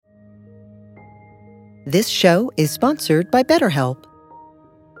This show is sponsored by BetterHelp.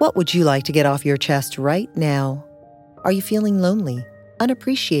 What would you like to get off your chest right now? Are you feeling lonely,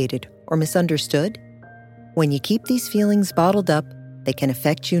 unappreciated, or misunderstood? When you keep these feelings bottled up, they can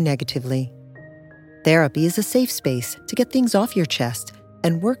affect you negatively. Therapy is a safe space to get things off your chest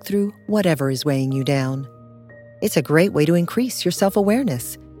and work through whatever is weighing you down. It's a great way to increase your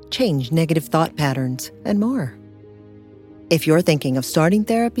self-awareness, change negative thought patterns, and more. If you're thinking of starting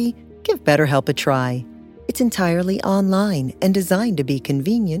therapy, give BetterHelp a try. It's entirely online and designed to be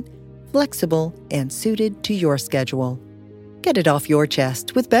convenient, flexible, and suited to your schedule. Get it off your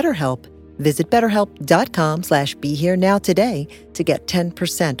chest with BetterHelp. Visit BetterHelp.com/BeHereNow today to get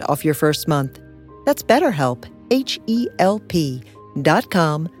 10% off your first month. That's BetterHelp,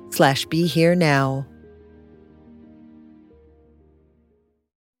 HELP.com/BeHereNow.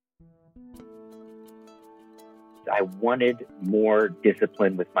 I wanted more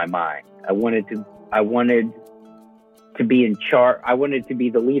discipline with my mind. I wanted to be in charge. I wanted to be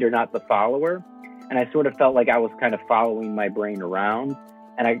the leader, not the follower. And I sort of felt like I was kind of following my brain around,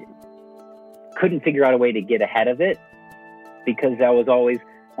 and I couldn't figure out a way to get ahead of it because I was always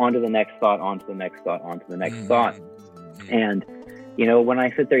on to the next thought, on to the next thought, on to the next thought. And, when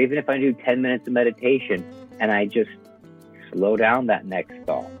I sit there, even if I do 10 minutes of meditation and I just slow down that next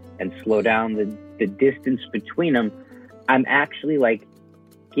thought and slow down the distance between them, I'm actually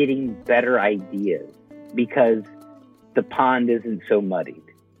getting better ideas because the pond isn't so muddied.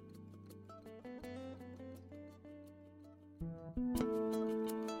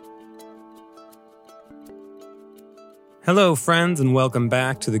 Hello, friends, and welcome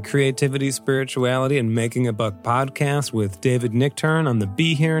back to the Creativity, Spirituality, and Making a Buck podcast with David Nichtern on the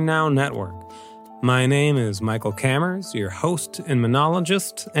Be Here Now Network. My name is Michael Cammers, your host and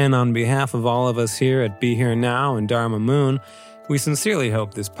monologist, and on behalf of all of us here at Be Here Now and Dharma Moon, we sincerely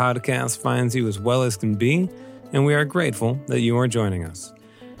hope this podcast finds you as well as can be, and we are grateful that you are joining us.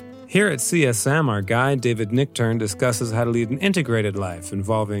 Here at CSM, our guide, David Nichtern, discusses how to lead an integrated life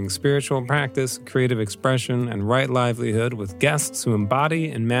involving spiritual practice, creative expression, and right livelihood with guests who embody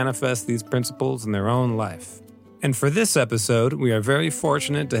and manifest these principles in their own life. And for this episode, we are very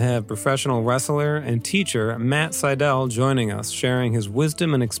fortunate to have professional wrestler and teacher Matt Sydal joining us, sharing his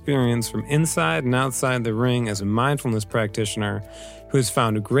wisdom and experience from inside and outside the ring as a mindfulness practitioner who has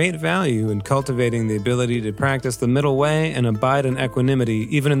found great value in cultivating the ability to practice the middle way and abide in equanimity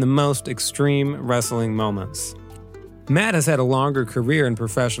even in the most extreme wrestling moments. Matt has had a longer career in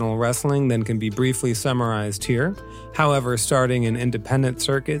professional wrestling than can be briefly summarized here. However, starting in independent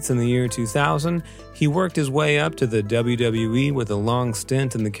circuits in the year 2000, he worked his way up to the WWE with a long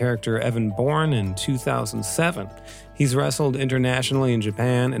stint in the character Evan Bourne in 2007. He's wrestled internationally in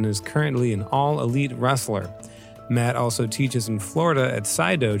Japan and is currently an all-elite wrestler. Matt also teaches in Florida at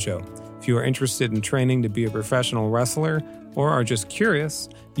Sydal Dojo. If you are interested in training to be a professional wrestler or are just curious,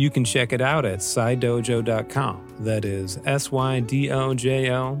 you can check it out at sydojo.com. That is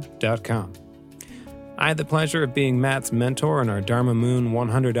SYDOJO.com. I had the pleasure of being Matt's mentor in our Dharma Moon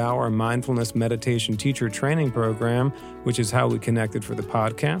 100-hour mindfulness meditation teacher training program, which is how we connected for the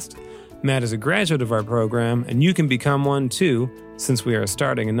podcast. Matt is a graduate of our program, and you can become one too, since we are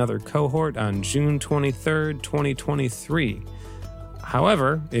starting another cohort on June 23rd, 2023.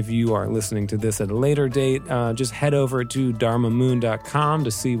 However, if you are listening to this at a later date, just head over to dharmamoon.com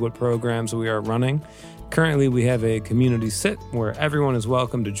to see what programs we are running. Currently, we have a community sit where everyone is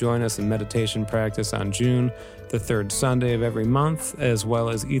welcome to join us in meditation practice on June, the third Sunday of every month, as well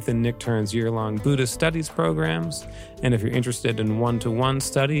as Ethan Nichtern's year-long Buddhist studies programs. And if you're interested in one-to-one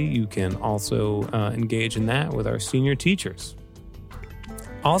study, you can also engage in that with our senior teachers.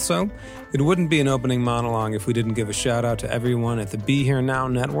 Also, it wouldn't be an opening monologue if we didn't give a shout out to everyone at the Be Here Now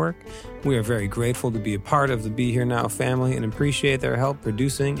Network. We are very grateful to be a part of the Be Here Now family and appreciate their help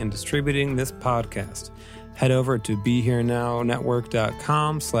producing and distributing this podcast. Head over to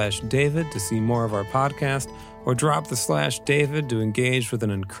BeHereNowNetwork.com/David to see more of our podcast, or drop the /David to engage with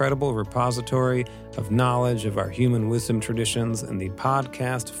an incredible repository of knowledge of our human wisdom traditions in the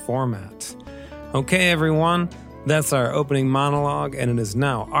podcast format. Okay, everyone. That's our opening monologue, and it is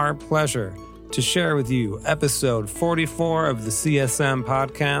now our pleasure to share with you episode 44 of the CSM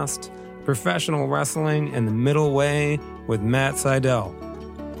podcast, Professional Wrestling and the Middle Way with Matt Sydal.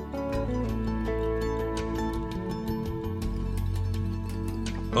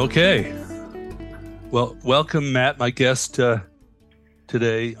 Okay. Well, welcome, Matt. My guest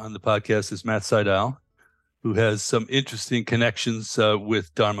today on the podcast is Matt Sydal, who has some interesting connections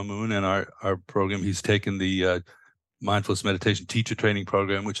with Dharma Moon and our program. He's taken the Mindfulness Meditation Teacher Training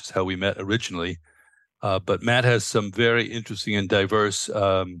Program, which is how we met originally. But Matt has some very interesting and diverse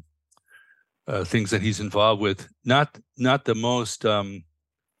things that he's involved with. Not the most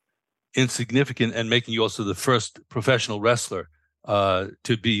insignificant, and making you also the first professional wrestler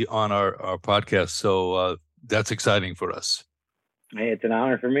to be on our podcast. So that's exciting for us. Hey, it's an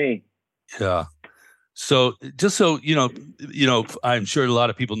honor for me. Yeah. So just so you know, I'm sure a lot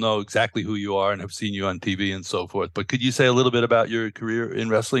of people know exactly who you are and have seen you on TV and so forth. But could you say a little bit about your career in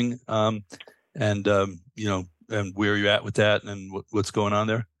wrestling, and where you're at with that and what's going on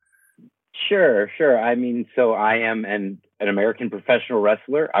there? Sure. I mean, so I am an American professional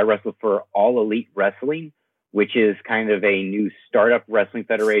wrestler. I wrestle for All Elite Wrestling, which is kind of a new startup wrestling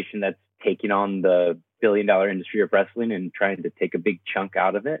federation that's taking on the billion-dollar industry of wrestling and trying to take a big chunk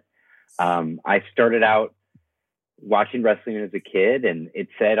out of it. I started out watching wrestling as a kid, and it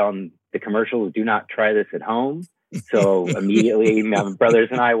said on the commercials, "Do not try this at home." So immediately my brothers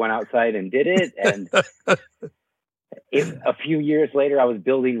and I went outside and did it. And a few years later, I was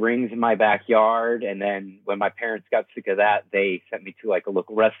building rings in my backyard. And then when my parents got sick of that, they sent me to like a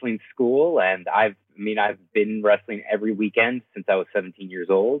local wrestling school. And I've been wrestling every weekend since I was 17 years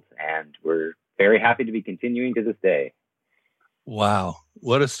old. And we're very happy to be continuing to this day. Wow.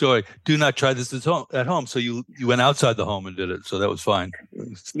 What a story. Do not try this at home. So you went outside the home and did it. So that was fine.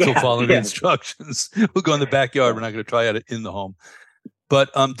 Still following the instructions. We'll go in the backyard. We're not going to try it in the home. But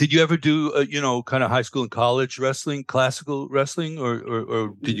did you ever do, kind of high school and college wrestling, classical wrestling,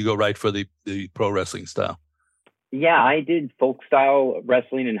 or did you go right for the pro wrestling style? Yeah, I did folk style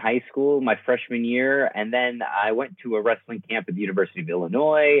wrestling in high school my freshman year. And then I went to a wrestling camp at the University of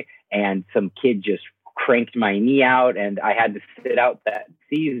Illinois, and some kid just cranked my knee out and I had to sit out that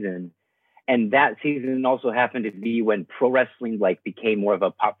season. And that season also happened to be when pro wrestling became more of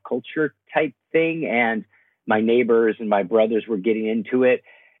a pop culture type thing. And my neighbors and my brothers were getting into it.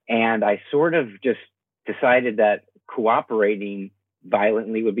 And I sort of just decided that cooperating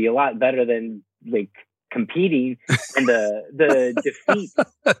violently would be a lot better than competing. And the defeat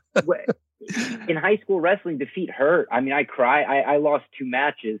in high school wrestling, defeat hurt. I mean, I lost 2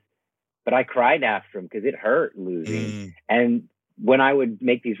 matches, but I cried after them because it hurt losing. And when I would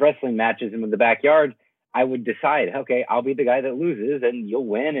make these wrestling matches in the backyard, I would decide, okay, I'll be the guy that loses and you'll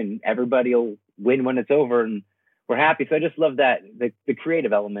win and everybody will win when it's over and we're happy. So I just love that, the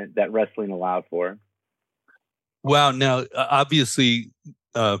creative element that wrestling allowed for. Wow. Now, obviously,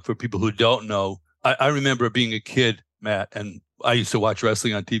 for people who don't know, I remember being a kid, Matt, and I used to watch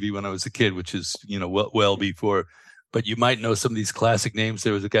wrestling on TV when I was a kid, which is, well before. But you might know some of these classic names.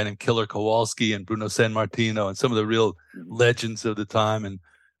 There was a guy named Killer Kowalski and Bruno Sammartino and some of the real legends of the time. And,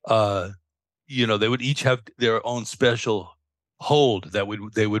 they would each have their own special hold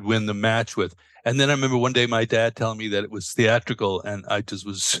that they would win the match with. And then I remember one day my dad telling me that it was theatrical, and I just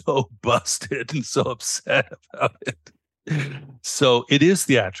was so busted and so upset about it. So it is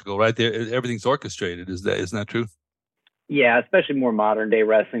theatrical, right? There, everything's orchestrated. Isn't that true? Yeah, especially more modern day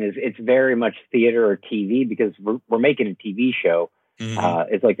wrestling it's very much theater or TV because we're making a TV show.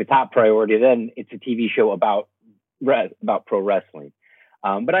 Mm-hmm. It's the top priority. Then it's a TV show about pro wrestling.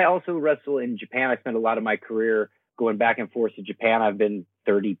 But I also wrestle in Japan. I spent a lot of my career going back and forth to Japan. I've been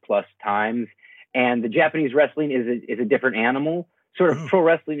 30 plus times, and the Japanese wrestling is a different animal. Sort of pro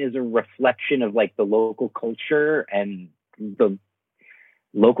wrestling is a reflection of the local culture and the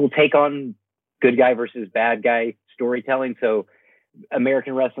local take on good guy versus bad guy storytelling. So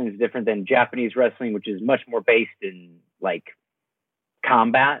American wrestling is different than Japanese wrestling, which is much more based in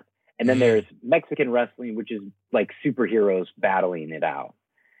combat. And then there's Mexican wrestling, which is superheroes battling it out.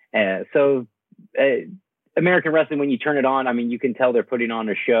 So American wrestling, when you turn it on, I mean, you can tell they're putting on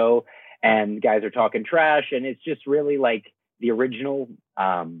a show and guys are talking trash. And it's just really the original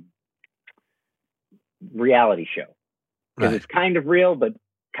reality show. Because it's kind of real, but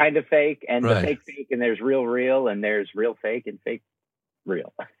kind of fake, and the fake, and there's real, and there's real fake and fake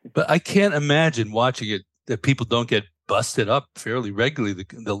real. But I can't imagine watching it that people don't get busted up fairly regularly.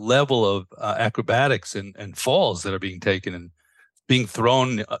 The level of acrobatics and falls that are being taken and being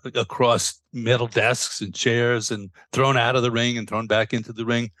thrown across metal desks and chairs and thrown out of the ring and thrown back into the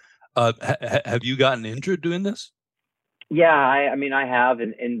ring. Have you gotten injured doing this? Yeah, I have.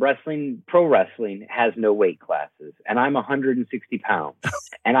 And wrestling, pro wrestling has no weight classes. And I'm 160 pounds.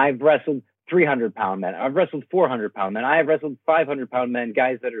 And I've wrestled 300-pound men. I've wrestled 400-pound men. I have wrestled 500-pound men,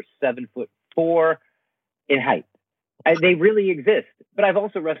 guys that are 7'4" in height. They really exist. But I've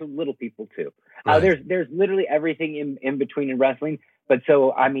also wrestled little people too. There's literally everything in between in wrestling. But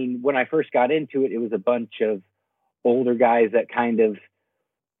so, when I first got into it, it was a bunch of older guys that kind of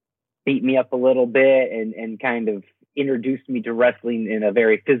beat me up a little bit and kind of introduced me to wrestling in a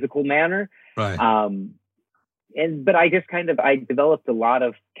very physical manner. Right. but I just I developed a lot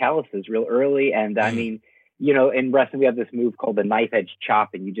of calluses real early. And I mean, in wrestling, we have this move called the knife edge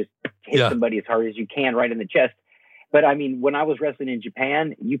chop, and you just hit somebody as hard as you can right in the chest. But I mean, when I was wrestling in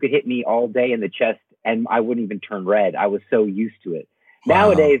Japan, you could hit me all day in the chest and I wouldn't even turn red. I was so used to it. Wow.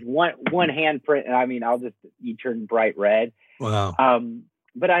 Nowadays, one handprint, and I mean, you turn bright red. Wow.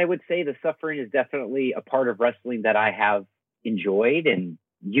 But I would say the suffering is definitely a part of wrestling that I have enjoyed and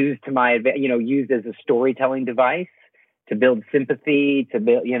used to my advantage, used as a storytelling device to build sympathy, to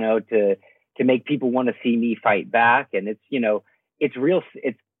build, to make people want to see me fight back. And it's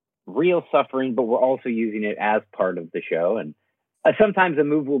real suffering, but we're also using it as part of the show. And sometimes a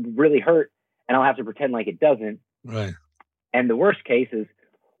move will really hurt and I'll have to pretend like it doesn't. Right. And the worst case is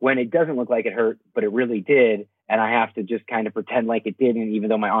when it doesn't look like it hurt, but it really did. And I have to just kind of pretend like it didn't, even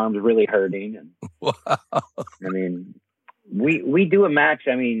though my arm's really hurting. And wow. I mean, we do a match,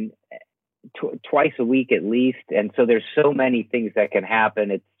 I mean, twice a week at least. And so there's so many things that can happen.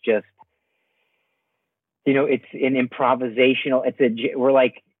 It's just, it's an improvisational, we're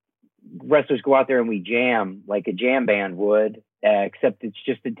like wrestlers go out there and we jam like a jam band would, except it's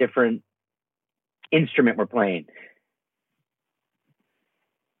just a different instrument we're playing.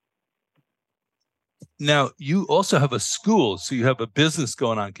 Now, you also have a school, so you have a business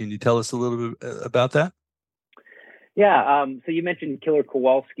going on. Can you tell us a little bit about that? Yeah. So you mentioned Killer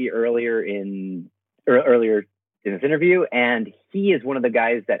Kowalski earlier in this interview, and he is one of the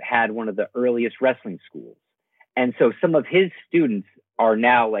guys that had one of the earliest wrestling schools. And so some of his students are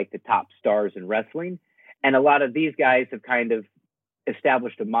now like the top stars in wrestling. And a lot of these guys have kind of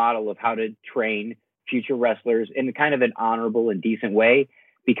established a model of how to train future wrestlers in kind of an honorable and decent way,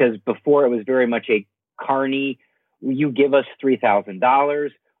 because before it was very much a carny, you give us $3,000,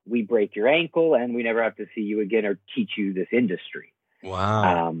 we break your ankle, and we never have to see you again or teach you this industry.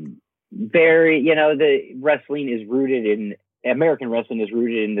 Wow. The wrestling is rooted in, American wrestling is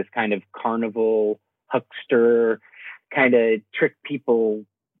rooted in this kind of carnival, huckster, kind of trick people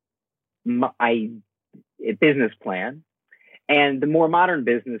business plan. And the more modern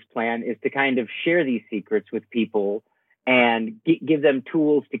business plan is to kind of share these secrets with people and give them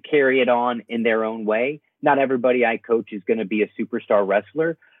tools to carry it on in their own way. Not everybody I coach is going to be a superstar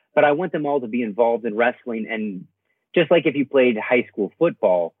wrestler, but I want them all to be involved in wrestling. And just like if you played high school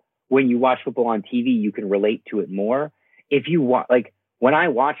football, when you watch football on TV, you can relate to it more. If you when I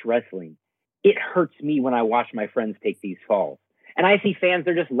watch wrestling, it hurts me when I watch my friends take these falls. And I see fans,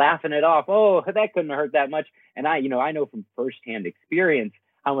 they're just laughing it off. Oh, that couldn't hurt that much. And I know from firsthand experience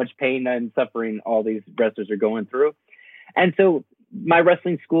how much pain and suffering all these wrestlers are going through. And so my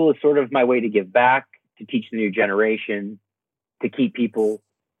wrestling school is sort of my way to give back, to teach the new generation, to keep people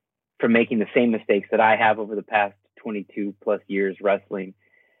from making the same mistakes that I have over the past 22 plus years wrestling.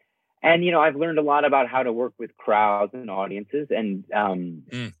 And, I've learned a lot about how to work with crowds and audiences, and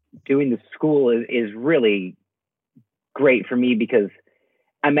doing the school is really great for me because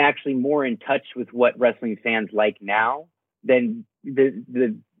I'm actually more in touch with what wrestling fans like now than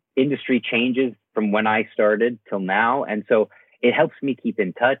the industry changes from when I started till now. And so it helps me keep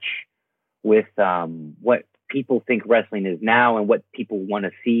in touch with what people think wrestling is now and what people want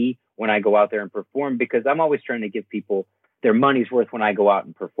to see when I go out there and perform, because I'm always trying to give people their money's worth when I go out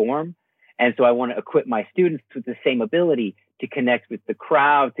and perform. And so I want to equip my students with the same ability to connect with the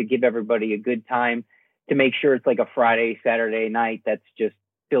crowd, to give everybody a good time, to make sure it's like a Friday, Saturday night that's just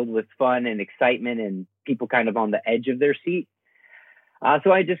filled with fun and excitement and people kind of on the edge of their seat.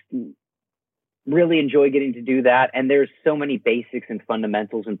 So I just really enjoy getting to do that. And there's so many basics and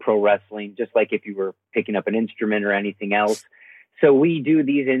fundamentals in pro wrestling, just like if you were picking up an instrument or anything else. So we do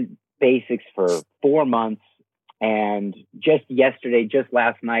these in basics for 4 months. And just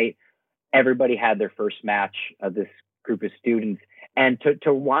last night, everybody had their first match of this group of students. And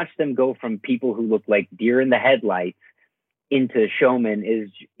to watch them go from people who look like deer in the headlights into showmen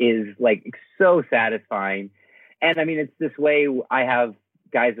is like so satisfying. And I mean, it's this way. I have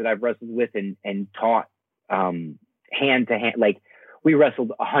guys that I've wrestled with and taught hand to hand. Like we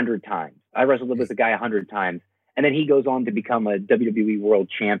wrestled 100 times. I wrestled with a guy 100 times, and then he goes on to become a WWE World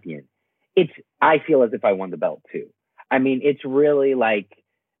Champion. I feel as if I won the belt too. I mean, it's really like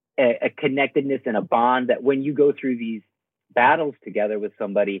a connectedness and a bond that when you go through these battles together with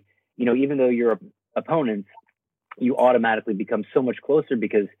somebody, even though you're opponents, you automatically become so much closer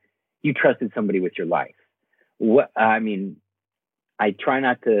because you trusted somebody with your life. I try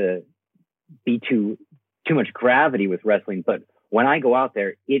not to be too much gravity with wrestling, but when I go out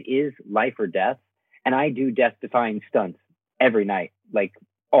there, it is life or death. And I do death-defying stunts every night, like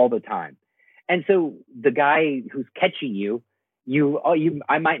all the time. And so the guy who's catching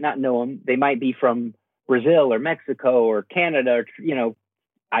I might not know him. They might be from Brazil or Mexico or Canada, or,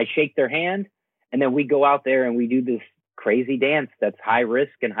 I shake their hand, and then we go out there and we do this crazy dance that's high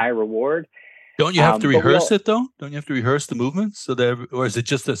risk and high reward. Don't you have to rehearse it though? Don't you have to rehearse the movements so that, or is it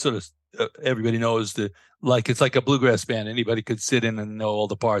just a sort of everybody knows it's like a bluegrass band? Anybody could sit in and know all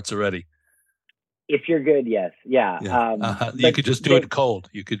the parts already. If you're good, yes, yeah. You could just do it cold.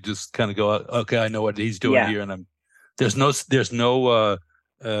 You could just kind of go, okay, I know what he's doing here, and there's no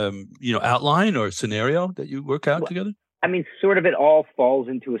outline or scenario that you work out together. I mean, sort of it all falls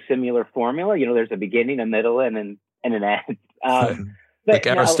into a similar formula. There's a beginning, a middle, and an end. Like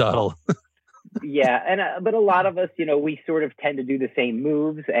Aristotle. But a lot of us, we sort of tend to do the same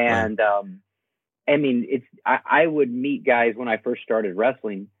moves. And I mean, I would meet guys when I first started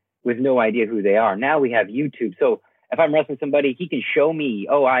wrestling with no idea who they are. Now we have YouTube. So if I'm wrestling somebody, he can show me,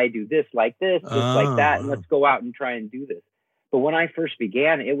 I do this like this, like that, and let's go out and try and do this. But when I first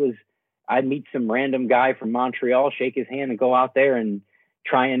began, I'd meet some random guy from Montreal, shake his hand, and go out there and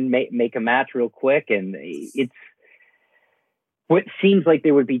try and make a match real quick. And it's what seems like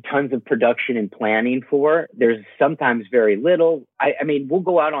there would be tons of production and planning for. There's sometimes very little. I mean, we'll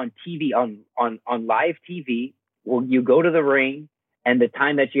go out on TV, on live TV. You go to the ring, and the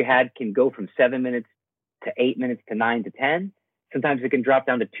time that you had can go from 7 minutes to 8 minutes to 9 to 10. Sometimes it can drop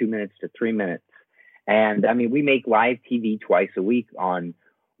down to 2 minutes to 3 minutes. And I mean, we make live TV twice a week. On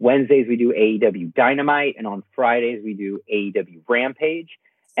Wednesdays, we do AEW Dynamite, and on Fridays, we do AEW Rampage.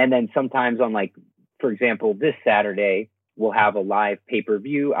 And then sometimes for example, this Saturday, we'll have a live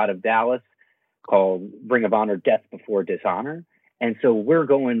pay-per-view out of Dallas called Ring of Honor Death Before Dishonor. And so we're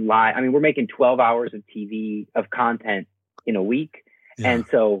going live. I mean, we're making 12 hours of TV, of content in a week. Yeah. And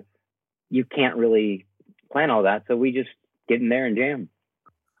so you can't really plan all that. So we just get in there and jam.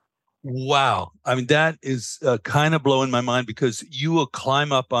 Wow. I mean, that is kind of blowing my mind, because you will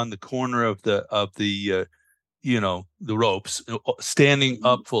climb up on the corner of the ropes, standing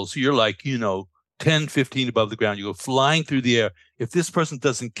up full. So you're 10, 15 above the ground. You go flying through the air. If this person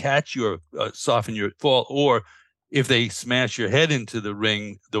doesn't catch you or soften your fall, or if they smash your head into the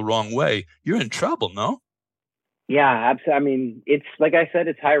ring the wrong way, you're in trouble, no? Yeah, absolutely. I mean, it's like I said,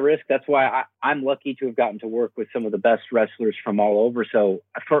 it's high risk. That's why I'm lucky to have gotten to work with some of the best wrestlers from all over. So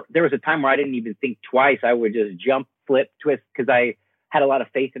there was a time where I didn't even think twice. I would just jump, flip, twist, because I had a lot of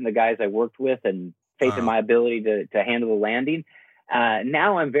faith in the guys I worked with and faith in my ability to handle the landing.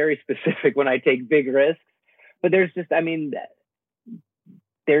 Now I'm very specific when I take big risks. But there's just, I mean,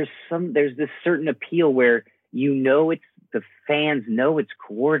 there's this certain appeal where the fans know it's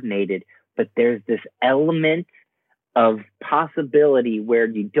coordinated, but there's this element of possibility where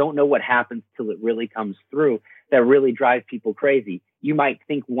you don't know what happens till it really comes through, that really drives people crazy. You might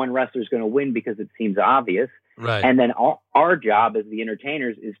think one wrestler is going to win because it seems obvious. Right. And then our job as the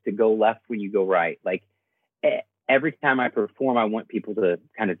entertainers is to go left when you go right. Like every time I perform, I want people to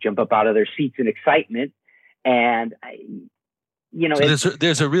kind of jump up out of their seats in excitement. And so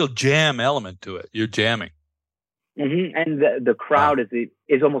there's a real jam element to it. You're jamming. Mm-hmm. And the crowd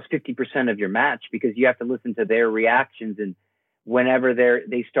is almost 50% of your match, because you have to listen to their reactions. And whenever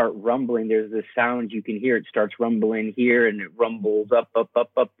they start rumbling, there's this sound you can hear. It starts rumbling here, and it rumbles up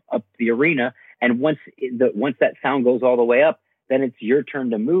the arena. And once that sound goes all the way up, then it's your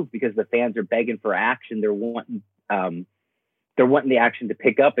turn to move, because the fans are begging for action. They're wanting the action to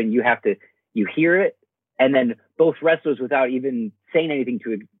pick up, and you hear it, and then both wrestlers, without even saying anything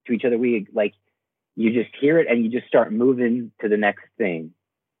to each other, you just hear it and you just start moving to the next thing.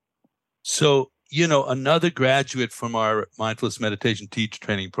 So, another graduate from our mindfulness meditation teacher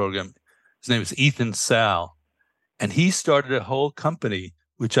training program, his name is Ethan Sal, and he started a whole company,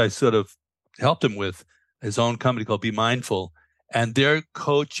 which I sort of helped him with, his own company called Be Mindful. And they're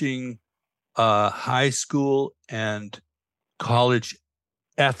coaching high school and college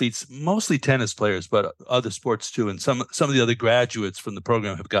athletes, mostly tennis players, but other sports too. And some of the other graduates from the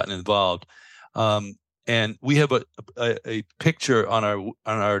program have gotten involved. And we have a picture on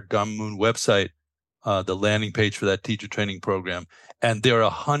our Dharma Moon website, the landing page for that teacher training program. And there are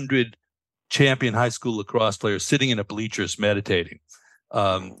 100 champion high school lacrosse players sitting in a bleachers meditating.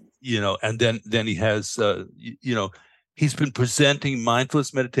 And then he has, he's been presenting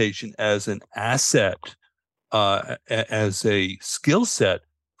mindfulness meditation as an asset, as a skill set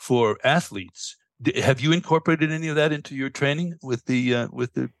for athletes. Have you incorporated any of that into your training with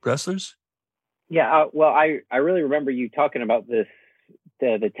the wrestlers? Yeah, well, I really remember you talking about this,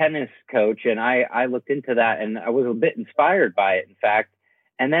 the tennis coach, and I looked into that, and I was a bit inspired by it, in fact.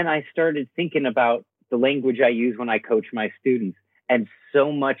 And then I started thinking about the language I use when I coach my students, and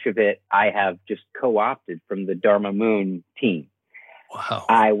so much of it I have just co-opted from the Dharma Moon team. Wow.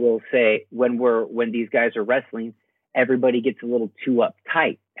 I will say when these guys are wrestling, everybody gets a little too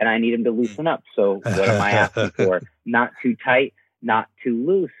uptight, and I need them to loosen up. So what am I asking for? Not too tight, not too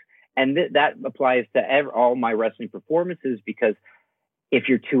loose. And that applies to all my wrestling performances, because if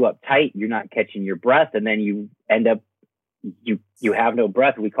you're too uptight, you're not catching your breath, and then you end up, you have no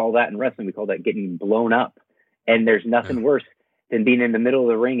breath. We call that in wrestling, we call that getting blown up. And there's nothing worse than being in the middle of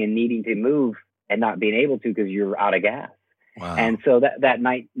the ring and needing to move and not being able to because you're out of gas. Wow. And so that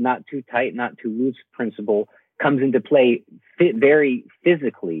not too tight, not too loose principle comes into play very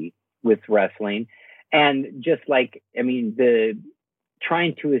physically with wrestling. And just like, the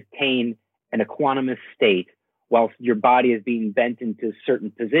trying to attain an equanimous state whilst your body is being bent into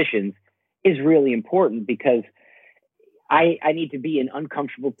certain positions is really important, because I need to be in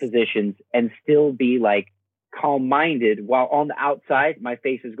uncomfortable positions and still be like calm-minded, while on the outside, my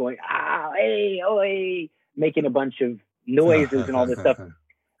face is going, hey, oh, hey, making a bunch of noises and all this stuff.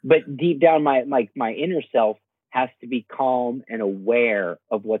 But deep down, my inner self has to be calm and aware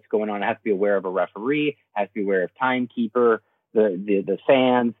of what's going on. I have to be aware of a referee, I have to be aware of timekeeper, the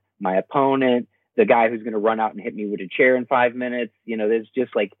fans, my opponent, the guy who's going to run out and hit me with a chair in 5 minutes. There's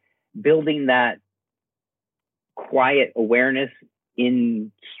just like building that quiet awareness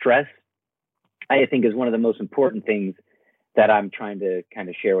in stress, I think, is one of the most important things that I'm trying to kind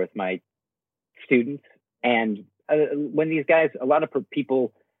of share with my students. And when these guys, a lot of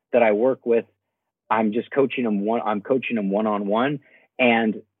people that I work with, I'm just coaching them one-on-one.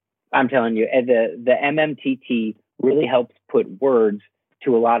 And I'm telling you, the MMTT really helps put words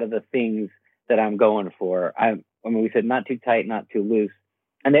to a lot of the things that I'm going for. We said not too tight, not too loose.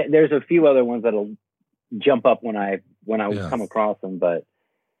 And there's a few other ones that'll jump up when I come across them. But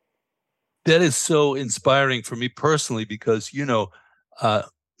that is so inspiring for me personally, because,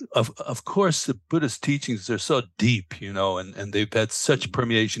 of course, the Buddhist teachings are so deep, and they've had such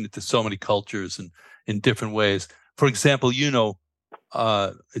permeation into so many cultures and in different ways. For example,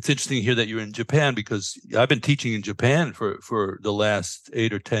 it's interesting to hear that you're in Japan, because I've been teaching in Japan for the last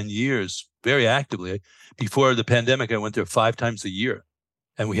 8 or 10 years very actively. Before the pandemic, I went there 5 times a year.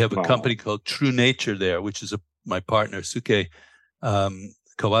 And we have a company called True Nature there, which is my partner, Suke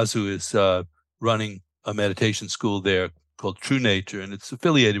Kawazu, is running a meditation school there called True Nature, and it's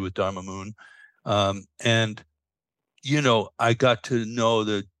affiliated with Dharma Moon. And I got to know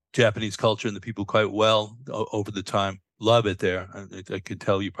the Japanese culture and the people quite well over the time. Love it there. I could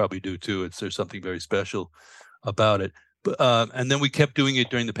tell you probably do too. There's something very special about it. But, and then we kept doing it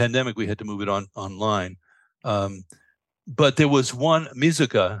during the pandemic. We had to move it online. But there was one,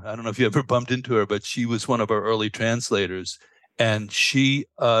 Mizuka, I don't know if you ever bumped into her, but she was one of our early translators, and she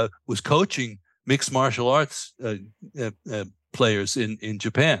was coaching mixed martial arts players in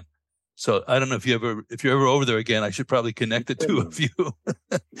Japan. So I don't know if you're ever over there again, I should probably connect the two of you.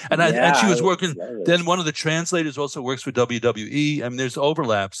 and she was working. Then one of the translators also works for WWE. I mean, there's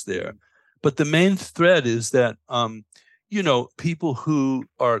overlaps there, but the main thread is that people who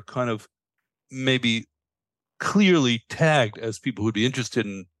are kind of maybe clearly tagged as people who'd be interested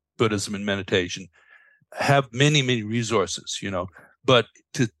in Buddhism and meditation have many, many resources, but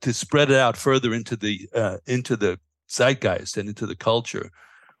to spread it out further into the zeitgeist and into the culture,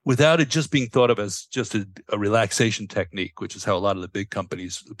 without it just being thought of as just a relaxation technique, which is how a lot of the big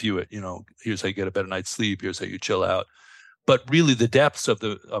companies view it. Here's how you get a better night's sleep. Here's how you chill out. But really, the depths of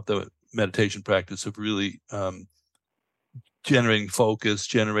the meditation practice of really generating focus,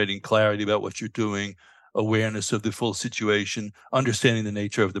 generating clarity about what you're doing, awareness of the full situation, understanding the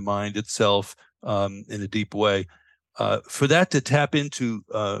nature of the mind itself in a deep way. For that to tap into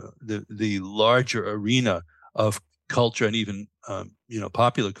the larger arena of culture and even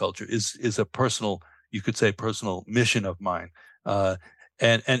popular culture is a personal, you could say, personal mission of mine,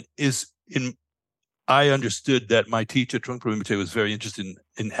 and is in. I understood that my teacher Trungpa Rinpoche was very interested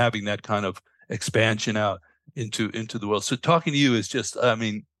in having that kind of expansion out into the world. So talking to you is just,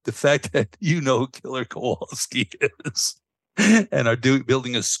 the fact that who Killer Kowalski is and are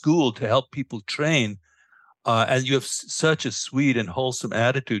building a school to help people train. And you have such a sweet and wholesome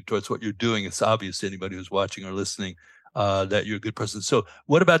attitude towards what you're doing. It's obvious to anybody who's watching or listening that you're a good person. So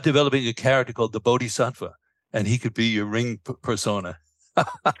what about developing a character called the Bodhisattva, and he could be your ring persona?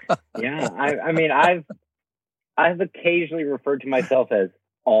 Yeah, I've occasionally referred to myself as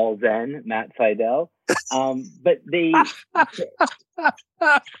all Zen, Matt Sydal. But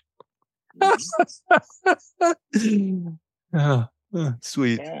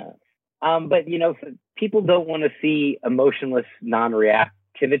sweet. Yeah. But people don't want to see emotionless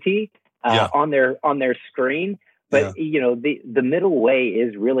non-reactivity on their screen. But the middle way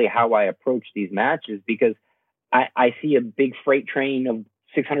is really how I approach these matches, because I see a big freight train of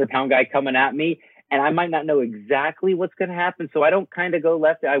 600-pound guy coming at me, and I might not know exactly what's going to happen. So I don't kind of go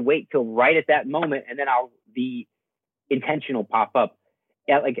left. I wait till right at that moment, and then the intentional pop up.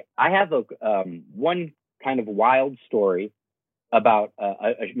 Yeah, like I have one kind of wild story about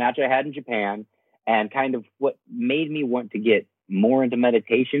a match I had in Japan, and kind of what made me want to get more into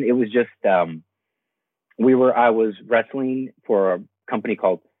meditation. It was just I was wrestling for a company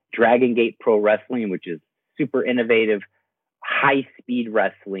called Dragon Gate Pro Wrestling, which is super innovative, high speed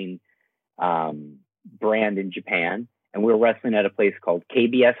wrestling brand in Japan. And we were wrestling at a place called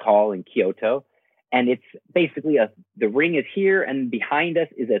KBS Hall in Kyoto. And it's basically the ring is here, and behind us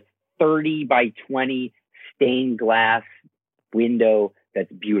is a 30 by 20 stained glass window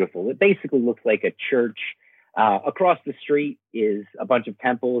that's beautiful. It basically looks like a church. Across the street is a bunch of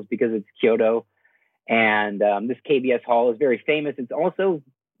temples because it's Kyoto. And this KBS Hall is very famous. It's also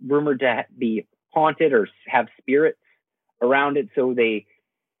rumored to be haunted or have spirits around it. So the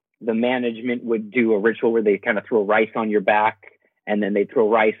management would do a ritual where they kind of throw rice on your back, and then they throw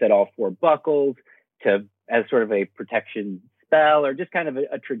rice at all four buckles as sort of a protection spell, or just kind of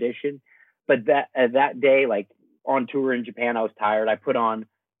a tradition. But that day, like on tour in Japan, I was tired. I put on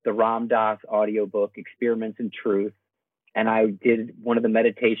the Ram Dass audiobook, Experiments in Truth, and I did one of the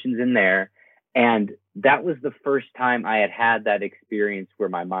meditations in there. And that was the first time I had that experience where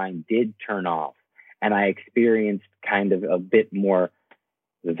my mind did turn off, and I experienced kind of a bit more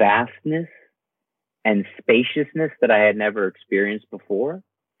vastness and spaciousness that I had never experienced before.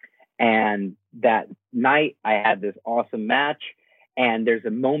 And that night I had this awesome match. And there's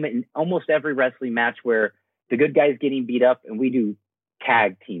a moment in almost every wrestling match where the good guy's getting beat up, and we do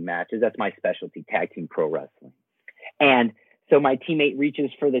tag team matches. That's my specialty, tag team pro wrestling. And so my teammate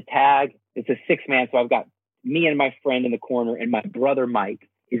reaches for the tag. It's a 6-man. So I've got me and my friend in the corner, and my brother, Mike,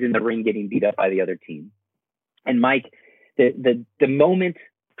 is in the ring getting beat up by the other team. And Mike, the moment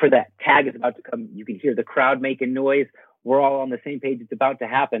for that tag is about to come. You can hear the crowd making noise. We're all on the same page. It's about to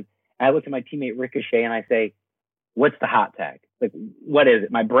happen. And I look at my teammate Ricochet and I say, "What's the hot tag? Like, what is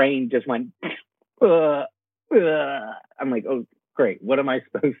it?" My brain just went, I'm like, "Oh, great. What am I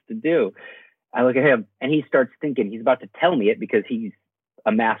supposed to do?" I look at him and he starts thinking he's about to tell me it because he's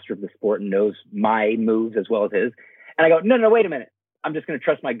a master of the sport and knows my moves as well as his. And I go, no, wait a minute. I'm just going to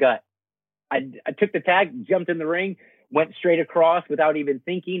trust my gut. I took the tag, jumped in the ring, went straight across without even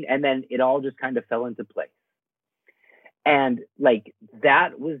thinking. And then it all just kind of fell into place. And like,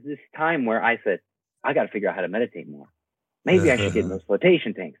 that was this time where I said, I got to figure out how to meditate more. Maybe I should get in those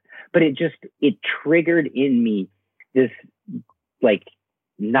flotation tanks. But it triggered in me this like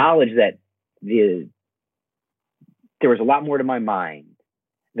knowledge that there was a lot more to my mind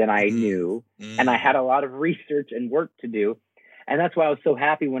than I knew. And I had a lot of research and work to do. And that's why I was so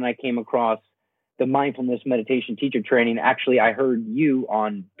happy when I came across the mindfulness meditation teacher training. Actually, I heard you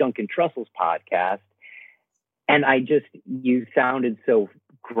on Duncan Trussell's podcast, and you sounded so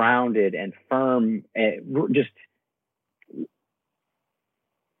grounded and firm. Just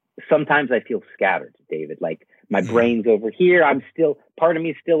sometimes I feel scattered, David. Like my brain's over here. Part of me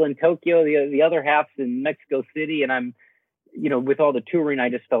is still in Tokyo. The other half's in Mexico City. And I'm, with all the touring, I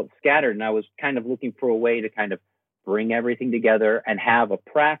just felt scattered. And I was kind of looking for a way to kind of bring everything together and have a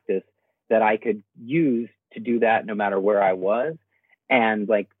practice that I could use to do that no matter where I was. And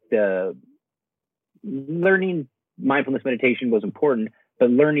like the learning mindfulness meditation was important,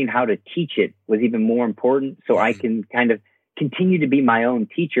 but learning how to teach it was even more important. So I can kind of continue to be my own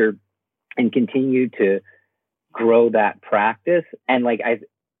teacher and continue to grow that practice. And like, I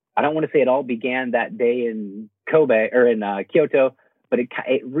don't want to say it all began that day in Kobe or in Kyoto, but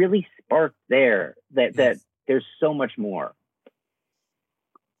it really sparked there that there's so much more.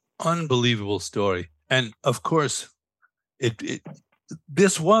 Unbelievable story. And of course,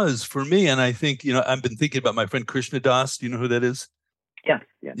 this was for me, and I think, I've been thinking about my friend Krishna Das. Do you know who that is? Yes.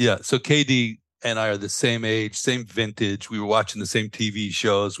 Yeah. So KD and I are the same age, same vintage. We were watching the same TV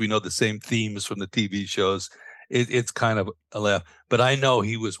shows. We know the same themes from the TV shows. It's kind of a laugh. But I know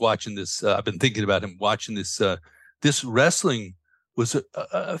he was watching this. I've been thinking about him watching this. This wrestling was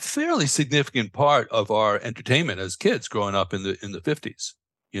a fairly significant part of our entertainment as kids growing up in the 50s,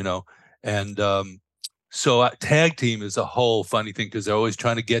 And so tag team is a whole funny thing because they're always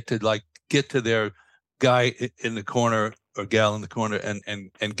trying to get to their guy in the corner or gal in the corner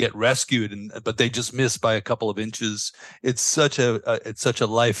and get rescued, but they just miss by a couple of inches. It's such a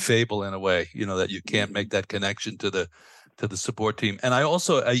life fable in a way, that you can't make that connection to the support team. And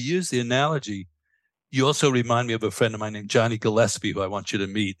I use the analogy. You also remind me of a friend of mine named Johnny Gillespie, who I want you to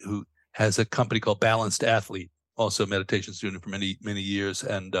meet, who has a company called Balanced Athlete, also a meditation student for many, many years.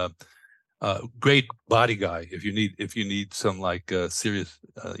 And Great body guy if you need some like serious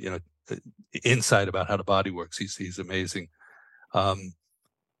insight about how the body works. He's amazing.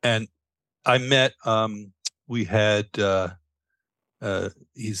 And I met we had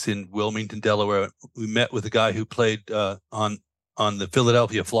he's in Wilmington, Delaware. We met with a guy who played on the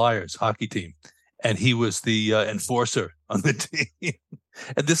Philadelphia Flyers hockey team, and he was the enforcer on the team.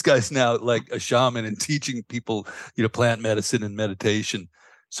 And this guy's now like a shaman and teaching people, plant medicine and meditation.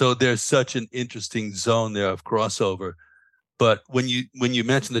 So there's such an interesting zone there of crossover. But when you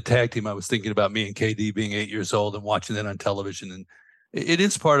mentioned the tag team, I was thinking about me and KD being 8 years old and watching that on television, and it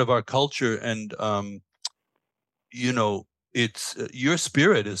is part of our culture. And it's your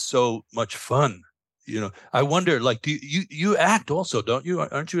spirit is so much fun. I wonder, like, do you act also, don't you?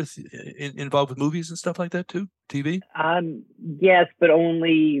 Aren't you involved with movies and stuff like that too? TV? Yes, but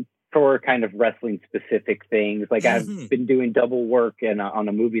only for kind of wrestling specific things. Like I've been doing double work on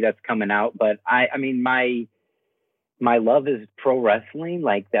a movie that's coming out. But I mean, my love is pro wrestling.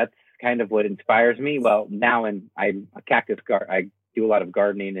 Like that's kind of what inspires me. Well, now I'm a cactus I do a lot of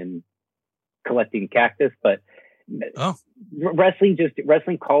gardening and collecting cactus, but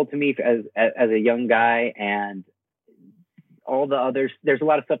wrestling called to me as a young guy, and all the others. There's a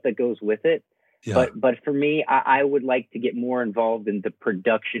lot of stuff that goes with it. Yeah. But for me, I would like to get more involved in the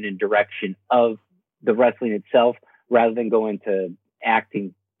production and direction of the wrestling itself, rather than going to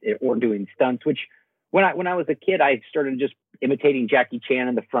acting or doing stunts. Which when I was a kid, I started just imitating Jackie Chan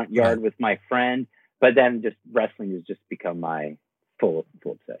in the front yard with my friend. But then just wrestling has just become my full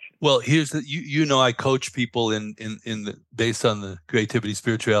obsession. Well, here's I coach people in based on the Creativity,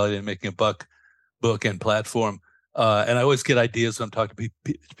 Spirituality, and Making a Buck book and platform. And I always get ideas when I'm talking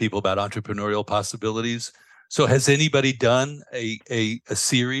to people about entrepreneurial possibilities. So has anybody done a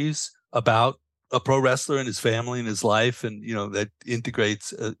series about a pro wrestler and his family and his life, and that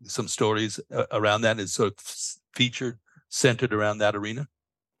integrates some stories around that and is sort of centered around that arena?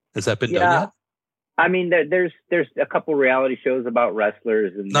 Has that been done yet? I mean, there's a couple reality shows about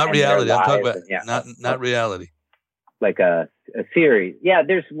wrestlers and not reality. I'm talking about not reality, like a series. Yeah,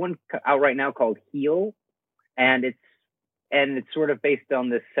 there's one out right now called Heel. And it's sort of based on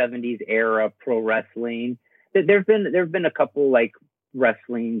the 70s era pro wrestling. There've been a couple like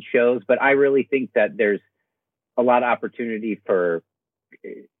wrestling shows, but I really think that there's a lot of opportunity for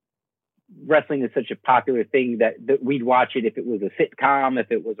wrestling is such a popular thing that we'd watch it if it was a sitcom, if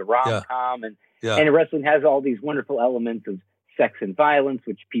it was a rom-com, and wrestling has all these wonderful elements of sex and violence,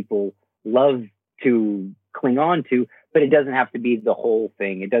 which people love to cling on to, but it doesn't have to be the whole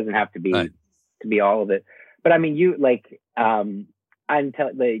thing. It doesn't have to be all of it. But I mean, the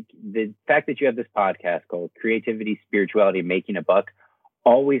fact that you have this podcast called Creativity, Spirituality, and Making a Buck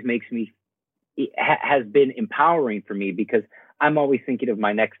always has been empowering for me, because I'm always thinking of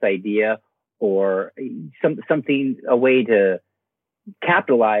my next idea or a way to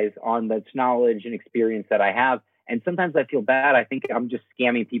capitalize on this knowledge and experience that I have. And sometimes I feel bad. I think I'm just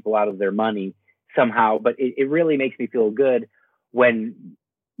scamming people out of their money somehow, but it really makes me feel good when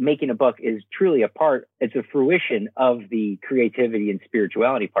Making a Buck is truly it's a fruition of the creativity and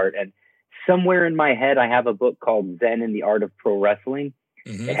spirituality part. And somewhere in my head, I have a book called Zen and the Art of Pro Wrestling.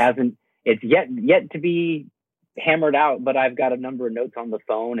 Mm-hmm. It's yet to be hammered out, but I've got a number of notes on the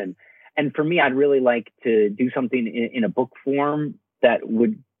phone. And for me, I'd really like to do something in a book form that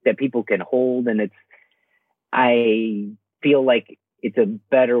people can hold. And I feel like it's a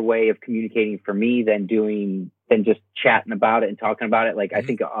better way of communicating for me than just chatting about it and talking about it. Like, I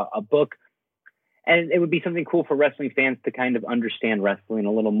think a book, and it would be something cool for wrestling fans to kind of understand wrestling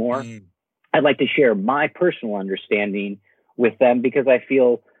a little more. I'd like to share my personal understanding with them, because I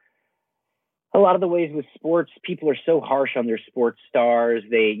feel a lot of the ways with sports, people are so harsh on their sports stars.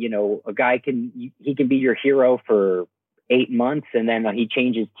 A guy can be your hero for 8 months, and then he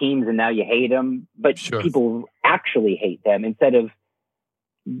changes teams and now you hate him, but people actually hate them, instead of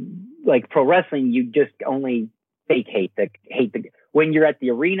like pro wrestling, you just only fake hate when you're at the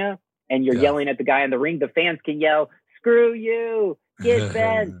arena and you're yelling at the guy in the ring, the fans can yell, "Screw you, get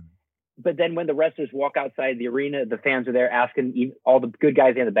bent." But then when the wrestlers walk outside the arena, the fans are there asking all the good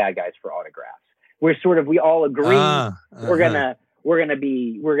guys and the bad guys for autographs. We all agree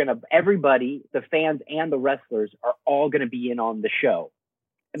everybody, the fans and the wrestlers, are all going to be in on the show.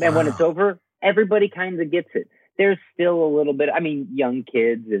 And then when it's over, everybody kind of gets it. There's still a little bit, young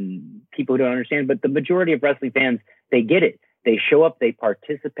kids and people who don't understand, but the majority of wrestling fans, they get it. They show up, they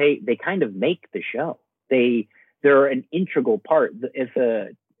participate, they kind of make the show. They're an integral part. If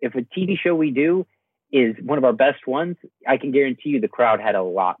a TV show we do is one of our best ones, I can guarantee you the crowd had a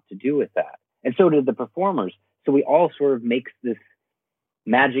lot to do with that. And so did the performers. So we all sort of makes this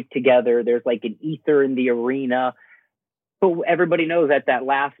magic together. There's like an ether in the arena. But everybody knows at that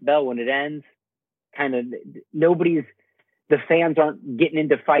last bell when it ends, kind of the fans aren't getting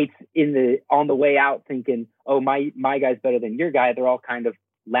into fights on the way out thinking, oh, my guy's better than your guy. They're all kind of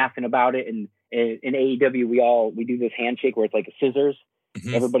laughing about it. And in AEW, we do this handshake where it's like a scissors.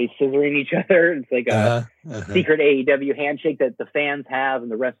 Mm-hmm. Everybody's scissoring each other. It's like a secret AEW handshake that the fans have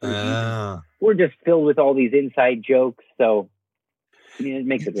and the wrestlers. We're just filled with all these inside jokes. So, I mean, it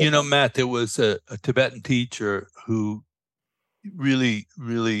makes it. You know, Matt, there was a Tibetan teacher who really,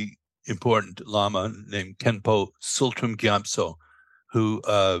 really important Lama named Khenpo Sultram Gyamtso, who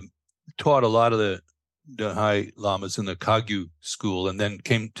taught a lot of the high lamas in the Kagyu school, and then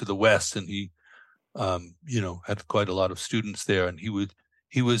came to the West, and he, had quite a lot of students there, and he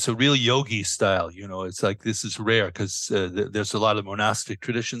was a real yogi style. It's like this is rare because there's a lot of monastic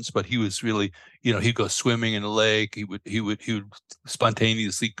traditions, but he was really, he'd go swimming in a lake. He would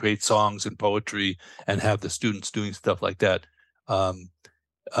spontaneously create songs and poetry and have the students doing stuff like that.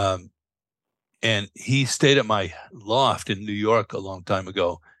 And he stayed at my loft in New York a long time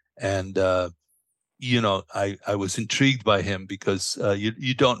ago. And, I was intrigued by him because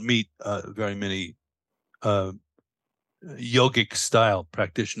you don't meet very many yogic style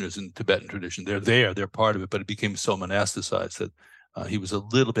practitioners in Tibetan tradition. They're part of it, but it became so monasticized that he was a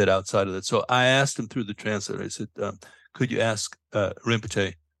little bit outside of that. So I asked him through the translator, I said, could you ask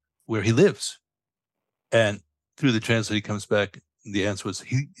Rinpoche where he lives? And through the translator, he comes back. And the answer was,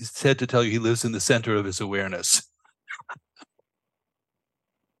 he said to tell you he lives in the center of his awareness.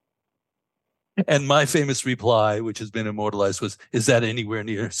 And my famous reply, which has been immortalized, was, is that anywhere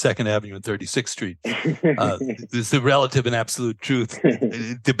near 2nd Avenue and 36th Street? It's the relative and absolute truth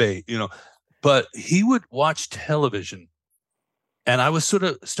debate, But he would watch television. And I was sort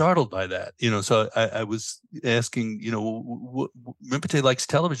of startled by that, So I was asking, Rinpoche likes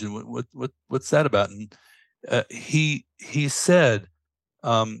television. What's that about? And he said,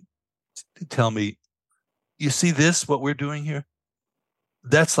 tell me, you see this, what we're doing here?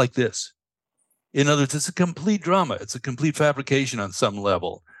 That's like this. In other words, it's a complete drama. It's a complete fabrication on some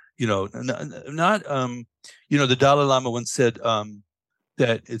level. The Dalai Lama once said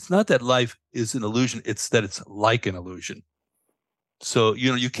that it's not that life is an illusion, it's that it's like an illusion. So,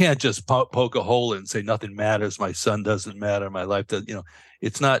 you can't just poke a hole in and say nothing matters, my son doesn't matter, my life does,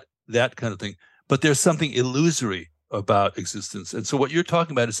 it's not that kind of thing. But there's something illusory about existence. And so what you're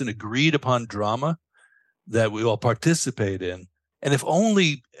talking about is an agreed upon drama that we all participate in. And if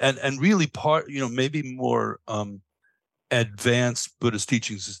only, and really maybe more advanced Buddhist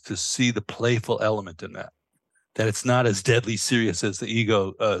teachings is to see the playful element in that it's not as deadly serious as the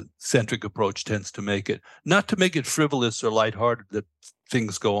ego-centric approach tends to make it. Not to make it frivolous or lighthearted, that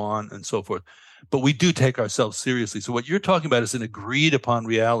things go on and so forth, but we do take ourselves seriously. So what you're talking about is an agreed upon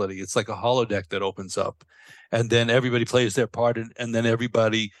reality. It's like a holodeck that opens up, and then everybody plays their part, and then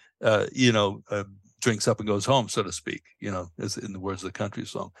everybody, drinks up and goes home, so to speak, as in the words of the country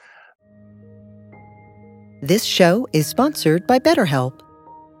song. This show is sponsored by BetterHelp.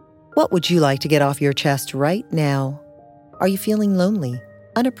 What would you like to get off your chest right now? Are you feeling lonely,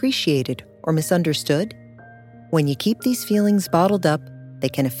 unappreciated, or misunderstood? When you keep these feelings bottled up, they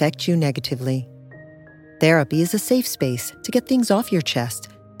can affect you negatively. Therapy is a safe space to get things off your chest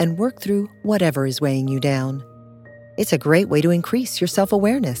and work through whatever is weighing you down. It's a great way to increase your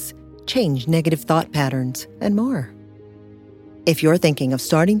self-awareness, change negative thought patterns, and more. If you're thinking of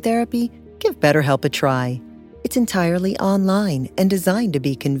starting therapy, give BetterHelp a try. It's entirely online and designed to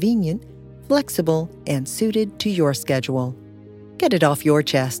be convenient, flexible, and suited to your schedule. Get it off your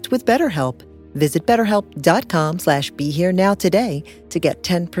chest with BetterHelp. Visit BetterHelp.com/BeHereNow today to get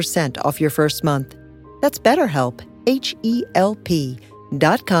 10% off your first month. That's BetterHelp,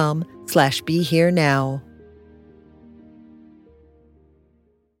 HELP.com/BeHereNow.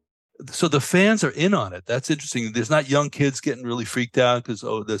 So the fans are in on it. That's interesting. There's not young kids getting really freaked out because,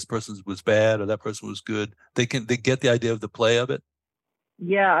 this person was bad or that person was good. They get the idea of the play of it.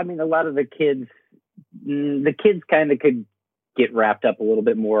 Yeah, I mean, a lot of the kids kind of could get wrapped up a little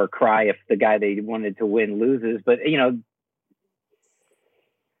bit more, or cry if the guy they wanted to win loses. But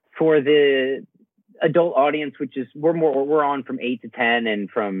for the adult audience, which is we're on from 8 to 10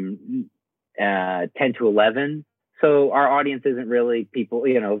 and from 10 to 11. So our audience isn't really people,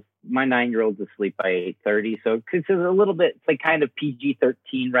 my 9-year-old's asleep by 8:30. So it's a little bit, it's like kind of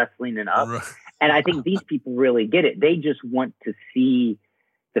PG-13 wrestling and up. Right. And I think these people really get it. They just want to see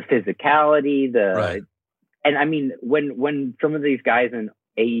the physicality, right. And I mean, when some of these guys in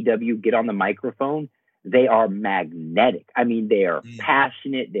AEW get on the microphone, they are magnetic. I mean, they are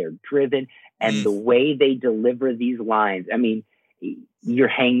passionate, they're driven, and the way they deliver these lines, I mean, you're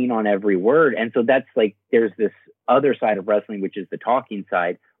hanging on every word. And so that's like, there's this other side of wrestling, which is the talking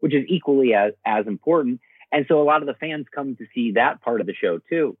side, which is equally as important. And so a lot of the fans come to see that part of the show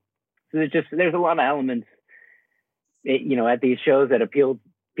too. So there's a lot of elements, at these shows that appeal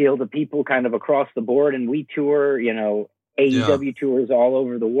to people kind of across the board. And we tour, AEW tours all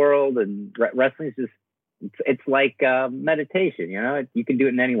over the world, and wrestling is just, it's like meditation, you can do it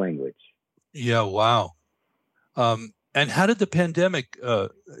in any language. Yeah. Wow. And how did the pandemic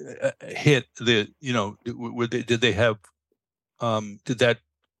hit? Did they have? Did that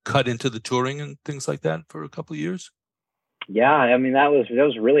cut into the touring and things like that for a couple of years? Yeah, I mean that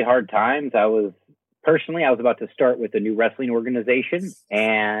was really hard times. I was about to start with a new wrestling organization,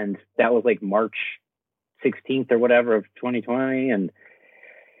 and that was like March 16th or whatever of 2020, and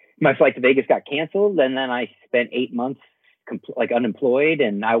my flight to Vegas got canceled, and then I spent 8 months unemployed,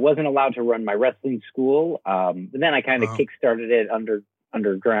 and I wasn't allowed to run my wrestling school. But then I kind of kickstarted it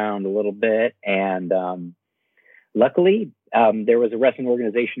underground a little bit. And luckily, there was a wrestling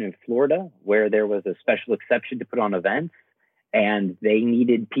organization in Florida where there was a special exception to put on events, and they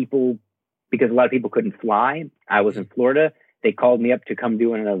needed people because a lot of people couldn't fly. I was in Florida. They called me up to come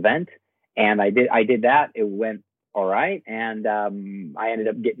do an event, and I did that. It went all right. And I ended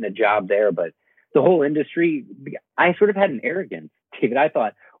up getting a job there, but the whole industry, I sort of had an arrogance, David. I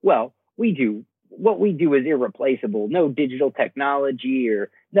thought, well, what we do is irreplaceable. No digital technology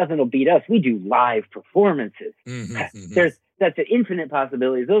or nothing will beat us. We do live performances. That's an infinite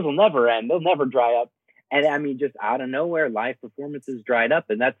possibilities. Those will never end. They'll never dry up. And I mean, just out of nowhere, live performances dried up.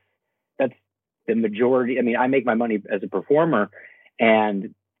 And that's the majority. I mean, I make my money as a performer,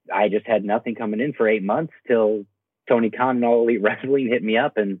 and I just had nothing coming in for 8 months till Tony Khan and All Elite Wrestling hit me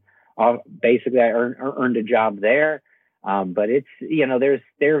up, and basically I earned a job there. But it's,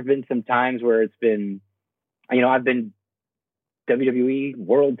 there have been some times where it's been, I've been WWE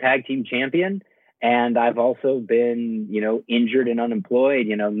World Tag Team Champion, and I've also been, injured and unemployed,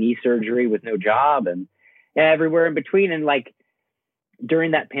 knee surgery with no job, and everywhere in between. And like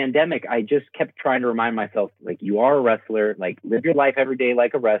during that pandemic, I just kept trying to remind myself, like, you are a wrestler, like live your life every day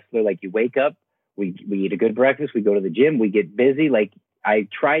like a wrestler. Like you wake up, we eat a good breakfast, we go to the gym, we get busy. Like I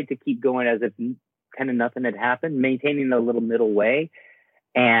tried to keep going as if kind of nothing had happened, maintaining a little middle way,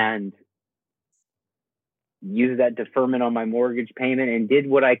 and use that deferment on my mortgage payment and did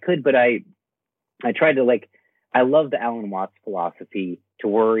what I could. But I tried to, I love the Alan Watts philosophy, to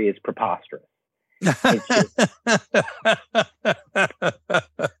worry is preposterous. It's just,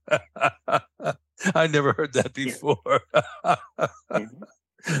 I never heard that before.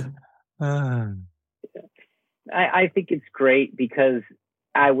 I think it's great because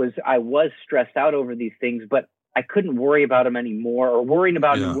I was stressed out over these things, but I couldn't worry about them anymore, or worrying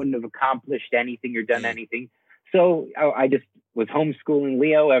about them wouldn't have accomplished anything or done anything. So I just was homeschooling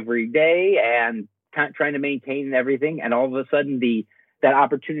Leo every day and trying to maintain everything. And all of a sudden that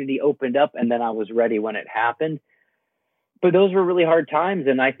opportunity opened up, and then I was ready when it happened. But those were really hard times.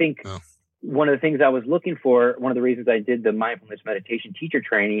 And I think one of the things I was looking for, one of the reasons I did the mindfulness meditation teacher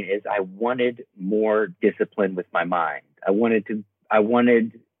training, is I wanted more discipline with my mind. I wanted to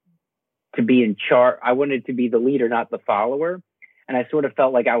be in charge. I wanted to be the leader, not the follower. And I sort of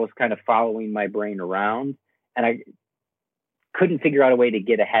felt like I was kind of following my brain around, and I couldn't figure out a way to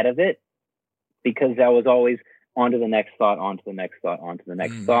get ahead of it, because I was always on to the next thought, on to the next thought, on to the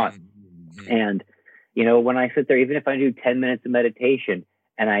next thought. And, when I sit there, even if I do 10 minutes of meditation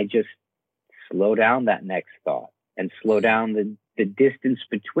and I just slow down that next thought and slow down the distance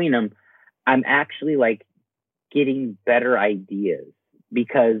between them, I'm actually getting better ideas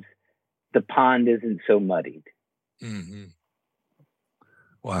because the pond isn't so muddied.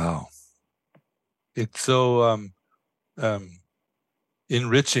 Wow. It's so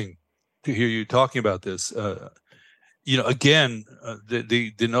enriching to hear you talking about this. Again,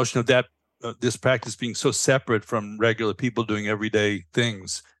 the notion of that, this practice being so separate from regular people doing everyday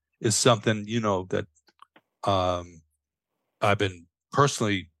things is something, that I've been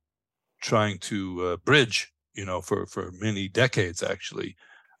personally trying to bridge, for many decades, actually.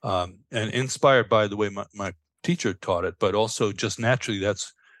 And inspired by the way my teacher taught it, but also just naturally,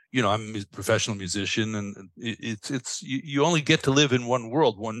 that's, I'm a professional musician, and it's you only get to live in one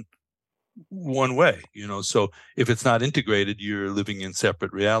world, one way, so if it's not integrated, you're living in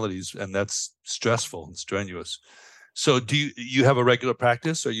separate realities, and that's stressful and strenuous. So do you have a regular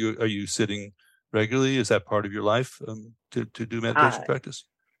practice? Are you sitting regularly? Is that part of your life, to do meditation practice?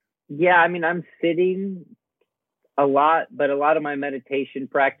 Yeah, I mean, I'm sitting a lot, but a lot of my meditation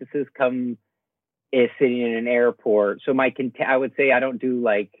practices is sitting in an airport. So I would say I don't do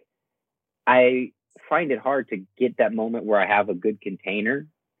find it hard to get that moment where I have a good container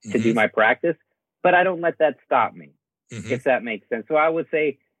to do Mm-hmm. my practice, but I don't let that stop me, Mm-hmm. if that makes sense. So I would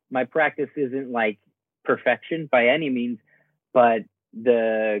say my practice isn't like perfection by any means, but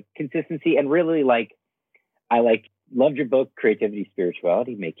the consistency, and really loved your book, Creativity,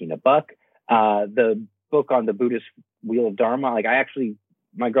 Spirituality, Making a Buck. The book on the Buddhist Wheel of Dharma.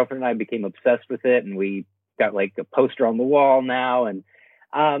 My girlfriend and I became obsessed with it, and we got like a poster on the wall now. And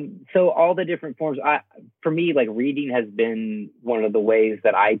so all the different forms, for me, like reading has been one of the ways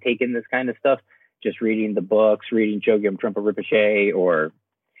that I take in this kind of stuff. Just reading the books, reading Chogyam Trungpa Rinpoche, or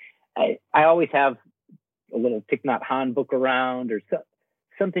I always have a little Thich Nhat Hanh book around, or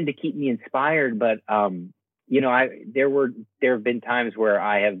something to keep me inspired. But there have been times where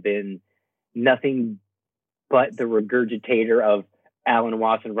I have been nothing but the regurgitator of Alan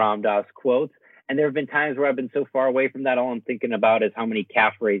Watts and Ram Dass quotes. And there have been times where I've been so far away from that, all I'm thinking about is how many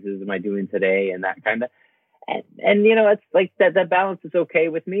calf raises am I doing today, and that kind of. And it's like that balance is okay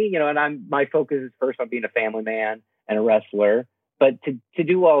with me, and my focus is first on being a family man and a wrestler. But to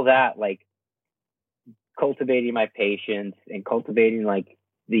do all that, like cultivating my patience and cultivating like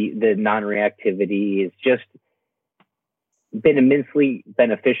the non-reactivity is just been immensely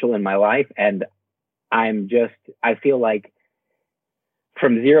beneficial in my life. And I feel like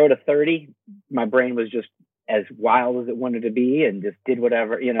from 0 to 30, my brain was just as wild as it wanted to be and just did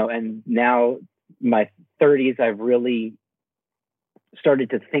whatever, and now my 30s, I've really started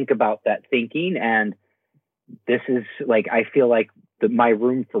to think about that thinking. And this is like, I feel like my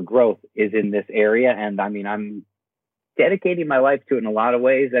room for growth is in this area. And I mean, I'm dedicating my life to it in a lot of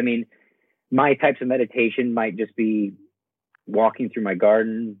ways. I mean, my types of meditation might just be walking through my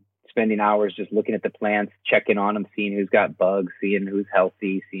garden, spending hours just looking at the plants, checking on them, seeing who's got bugs, seeing who's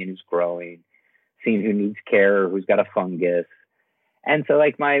healthy, seeing who's growing, seeing who needs care, or who's got a fungus. And so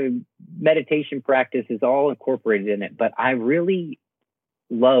like my meditation practice is all incorporated in it, but I really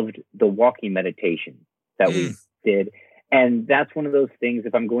loved the walking meditation that we did. And that's one of those things,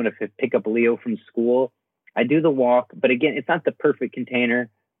 if I'm going to pick up Leo from school, I do the walk, but again, it's not the perfect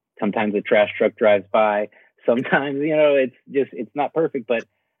container. Sometimes a trash truck drives by. Sometimes, it's not perfect, but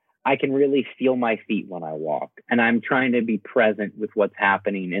I can really feel my feet when I walk, and I'm trying to be present with what's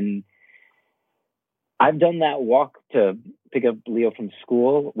happening. And I've done that walk to pick up Leo from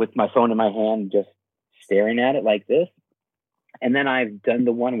school with my phone in my hand, just staring at it like this. And then I've done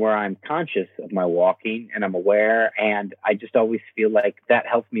the one where I'm conscious of my walking and I'm aware. And I just always feel like that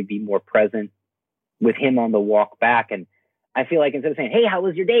helps me be more present with him on the walk back. And I feel like instead of saying, "Hey, how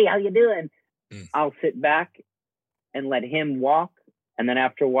was your day? How you doing?" I'll sit back and let him walk. And then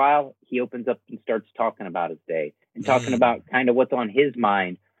after a while, he opens up and starts talking about his day and talking about kind of what's on his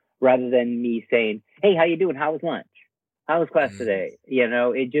mind, rather than me saying, "Hey, how you doing? How was lunch? How was class today?"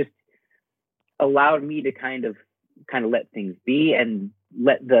 It just allowed me to kind of let things be and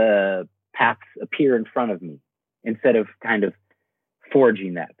let the paths appear in front of me instead of kind of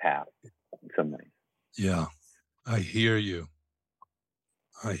forging that path in some ways. Yeah, I hear you.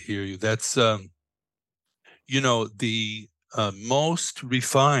 That's, the most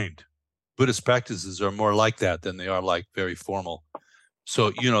refined Buddhist practices are more like that than they are like very formal.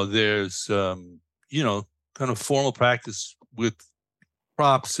 So, there's, kind of formal practice with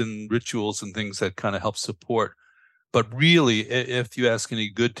props and rituals and things that kind of help support. But really, if you ask any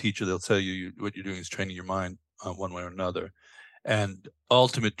good teacher, they'll tell you what you're doing is training your mind one way or another. And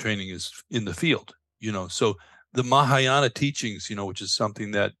ultimate training is in the field, So the Mahayana teachings, which is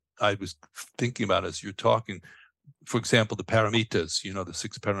something that I was thinking about as you're talking, for example, the paramitas, the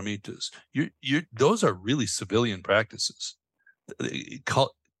 6 paramitas, those are really civilian practices.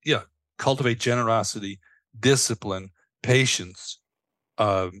 Cultivate generosity, discipline, patience,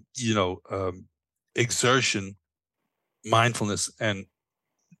 exertion, mindfulness, and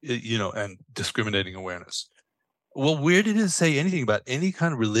discriminating awareness. Well, where did it say anything about any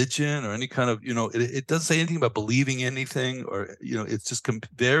kind of religion or any kind of, it doesn't say anything about believing anything, or, it's just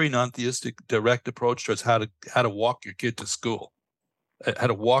very non-theistic, direct approach towards how to walk your kid to school, how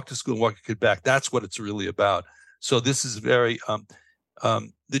to walk to school and walk your kid back. That's what it's really about. So this is very,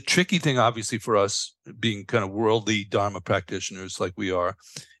 the tricky thing, obviously, for us being kind of worldly Dharma practitioners like we are,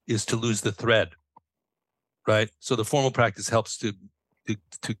 is to lose the thread, right? So the formal practice helps to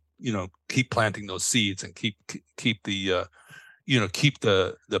keep planting those seeds and keep the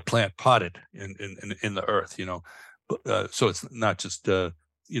the plant potted in the earth, so it's not just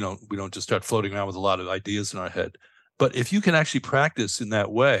we don't just start floating around with a lot of ideas in our head. But if you can actually practice in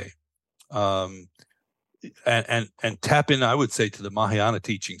that way, and tap in, I would say, to the Mahayana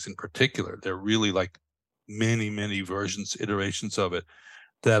teachings in particular, they're really like many versions, iterations of it.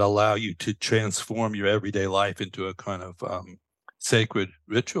 that allow you to transform your everyday life into a kind of sacred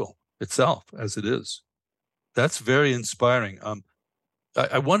ritual itself, as it is. That's very inspiring.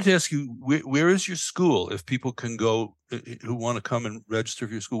 I wanted to ask you, where is your school? If people can go, who want to come and register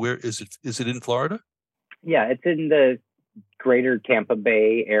for your school, where is it? Is it in Florida? Yeah, it's in the greater Tampa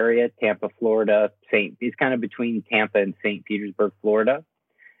Bay area, Tampa, Florida. It's kind of between Tampa and St. Petersburg, Florida.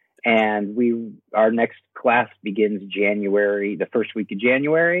 And our next class begins the first week of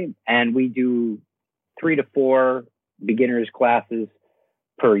January, and we do 3 to 4 beginners classes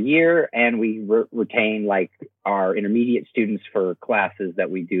per year, and we retain like our intermediate students for classes that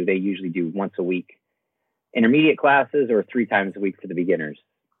we do. They usually do once a week intermediate classes, or 3 times a week for the beginners.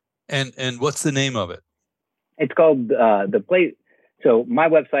 And what's the name of it? It's called the place. So my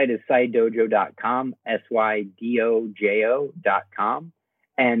website is sydojo.com, sydojo.com.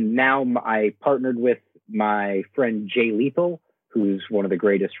 And now I partnered with my friend Jay Lethal, who's one of the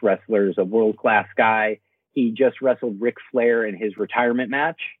greatest wrestlers, a world-class guy. He just wrestled Ric Flair in his retirement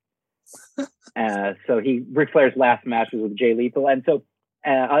match. Ric Flair's last match was with Jay Lethal. And so,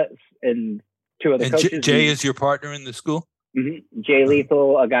 and 2 other coaches. Jay is your partner in the school? Mm-hmm. Jay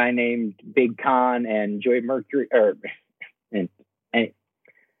Lethal, a guy named Big Con, and Joy Mercury, and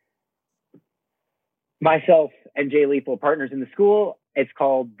myself and Jay Lethal partners in the school. It's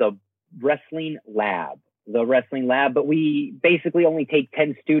called the Wrestling Lab, but we basically only take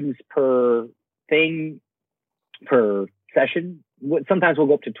 10 students per session. Sometimes we'll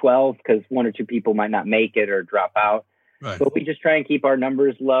go up to 12 because 1 or 2 people might not make it or drop out. Right. But we just try and keep our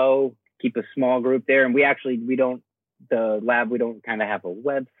numbers low, keep a small group there. And we don't kind of have a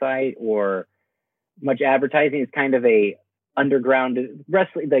website or much advertising. It's kind of a underground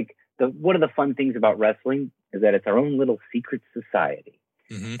wrestling. Like one of the fun things about wrestling is that it's our own little secret society.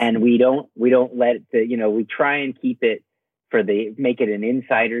 Mm-hmm. And we don't let we try and keep it make it an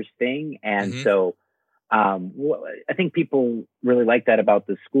insider's thing. And mm-hmm. So I think people really like that about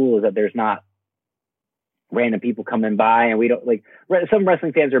the school, is that there's not random people coming by, and we don't some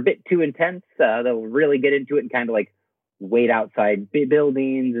wrestling fans are a bit too intense. They'll really get into it and kind of like wait outside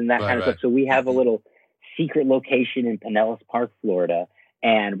buildings and that kind of stuff. So we have a little secret location in Pinellas Park, Florida,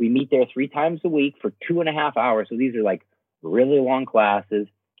 and we meet there 3 times a week for 2.5 hours. So these are like really long classes.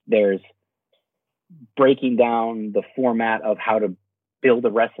 There's breaking down the format of how to build a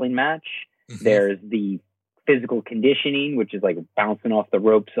wrestling match. Mm-hmm. There's the physical conditioning, which is like bouncing off the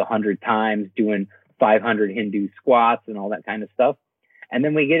ropes 100 times, doing 500 Hindu squats and all that kind of stuff. And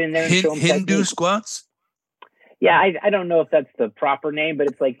then we get in there and show them Hindu squats? Yeah, I don't know if that's the proper name, but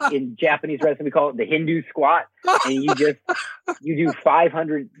it's like in Japanese wrestling, we call it the Hindu squat. And you do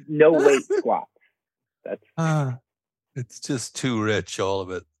 500 no weight squats. That's it's just too rich, all of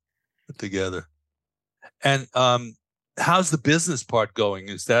it put together. And how's the business part going?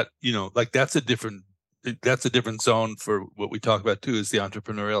 Is that, that's a different zone for what we talk about too, is the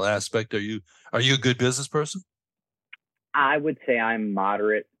entrepreneurial aspect. Are you a good business person? I would say I'm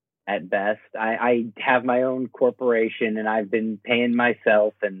moderate at best. I have my own corporation, and I've been paying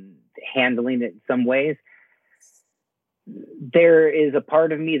myself and handling it in some ways. There is a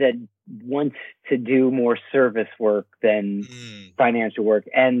part of me that wants to do more service work than financial work.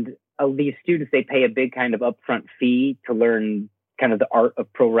 And these students, they pay a big kind of upfront fee to learn kind of the art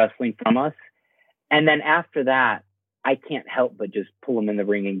of pro wrestling from us. And then after that, I can't help but just pull them in the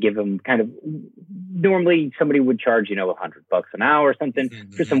ring and give them kind of, normally somebody would charge, $100 an hour or something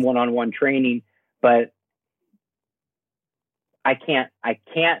for some one-on-one training, but I can't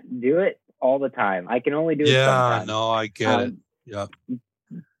do it all the time. I can only do it sometimes. Yeah, no, I get it. Yeah.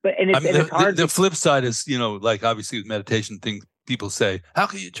 But it's hard. The flip side is, obviously with meditation things, people say, how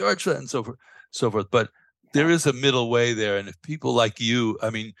can you charge that? And so forth. But there is a middle way there. And if people like you,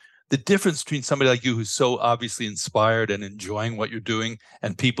 the difference between somebody like you who's so obviously inspired and enjoying what you're doing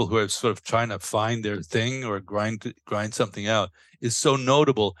and people who are sort of trying to find their thing or grind something out is so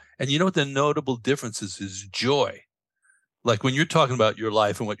notable. And you know what the notable difference is joy. Like when you're talking about your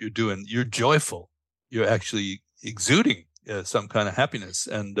life and what you're doing, you're joyful. You're actually exuding some kind of happiness.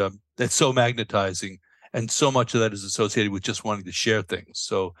 And that's so magnetizing. And so much of that is associated with just wanting to share things.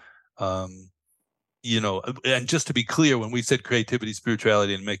 So, and just to be clear, when we said creativity,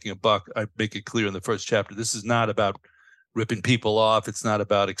 spirituality, and making a buck, I make it clear in the first chapter, this is not about ripping people off. It's not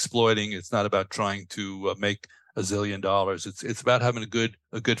about exploiting. It's not about trying to make $1 zillion. It's about having a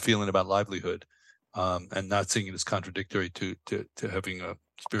good feeling about livelihood, and not seeing it as contradictory to having a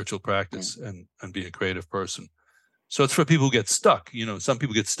spiritual practice and being a creative person. So it's for people who get stuck. Some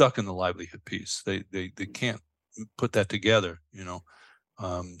people get stuck in the livelihood piece. They can't put that together.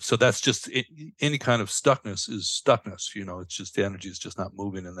 So that's just any kind of stuckness is stuckness. It's just the energy is just not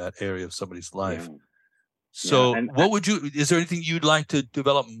moving in that area of somebody's life. Yeah. So And is there anything you'd like to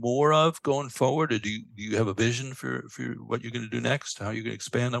develop more of going forward? Or do you have a vision for what you're going to do next? How you're going to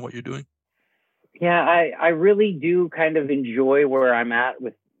expand on what you're doing? Yeah, I really do kind of enjoy where I'm at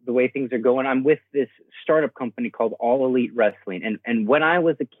with the way things are going. I'm with this startup company called All Elite Wrestling. And when I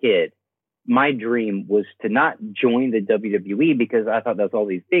was a kid, my dream was to not join the WWE because I thought that was all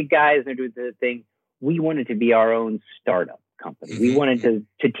these big guys and they're doing the thing. We wanted to be our own startup company. We wanted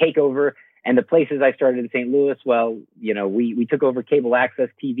to take over. And the places I started in St. Louis, well, we took over cable access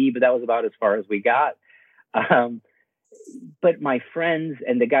TV, but that was about as far as we got. But my friends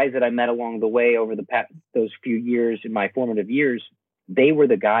and the guys that I met along the way over those few years in my formative years, they were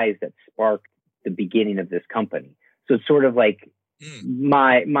the guys that sparked the beginning of this company. So it's sort of like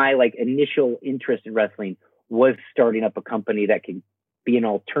my like initial interest in wrestling was starting up a company that could be an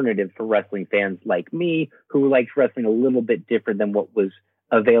alternative for wrestling fans like me, who liked wrestling a little bit different than what was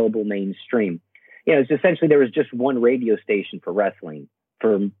available mainstream. It's essentially there was just one radio station for wrestling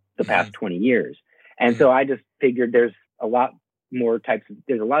for the past 20 years. And so I just figured there's a lot of types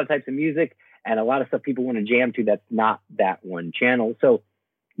of music and a lot of stuff people want to jam to that's not that one channel. So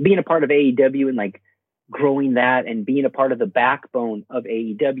being a part of AEW and like growing that and being a part of the backbone of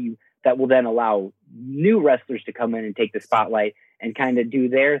AEW that will then allow new wrestlers to come in and take the spotlight and kind of do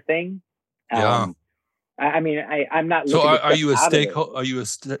their thing. I'm not. So are you a stakeholder? Are you a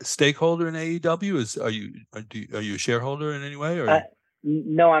stakeholder in AEW? Are you a shareholder in any way? Or?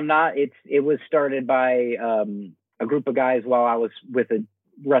 No, I'm not. It was started by a group of guys while I was with a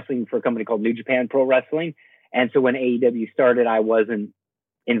wrestling for a company called New Japan Pro Wrestling, and so when AEW started, I wasn't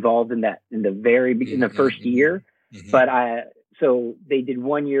involved in that in the first year, but so they did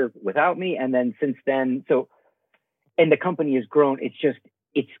 1 year without me, and then since then, and the company has grown.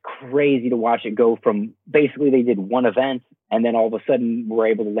 It's crazy to watch it go from basically they did one event and then all of a sudden we're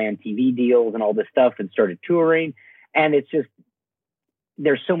able to land TV deals and all this stuff and started touring. And it's just,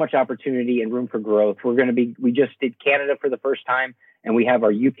 there's so much opportunity and room for growth. We just did Canada for the first time and we have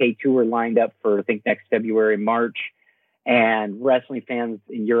our UK tour lined up for, I think, next February, March. And wrestling fans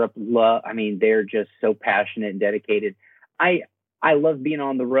in Europe they're just so passionate and dedicated. I love being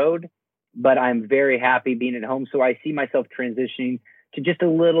on the road, but I'm very happy being at home. So I see myself transitioning to just a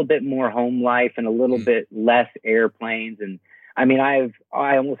little bit more home life and a little bit less airplanes. And I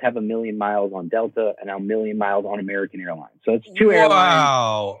almost have 1 million miles on Delta and 1 million miles on American Airlines. So it's two airlines.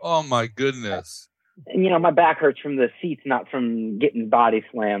 Wow. Oh my goodness. And my back hurts from the seats, not from getting body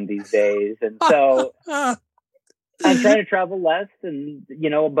slammed these days. And so I'm trying to travel less and,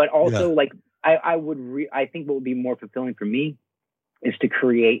 but also I think what would be more fulfilling for me is to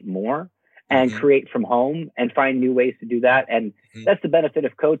create more. And create from home and find new ways to do that. And that's the benefit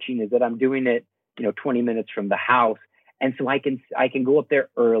of coaching is that I'm doing it, 20 minutes from the house. And so I can go up there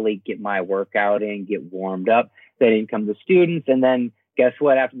early, get my workout in, get warmed up. Then in come the students. And then guess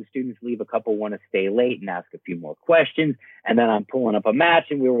what? After the students leave, a couple want to stay late and ask a few more questions. And then I'm pulling up a match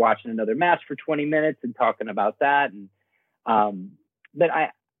and we were watching another match for 20 minutes and talking about that. And, but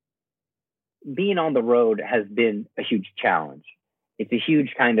being on the road has been a huge challenge. It's a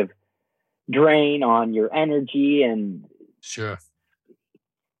huge kind of drain on your energy, and sure,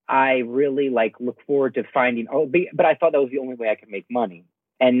 I really look forward to finding. But I thought that was the only way I could make money.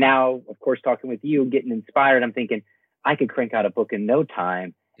 And now, of course, talking with you, getting inspired, I'm thinking I could crank out a book in no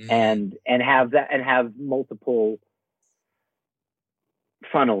time, and have that and have multiple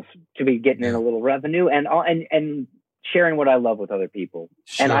funnels to be getting in a little revenue and sharing what I love with other people.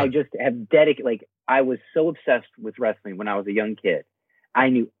 Sure. And I just have dedicated. I was so obsessed with wrestling when I was a young kid. I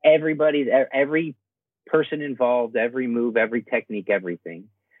knew everybody, every person involved, every move, every technique, everything.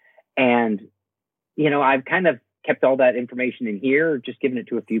 And, I've kind of kept all that information in here, just giving it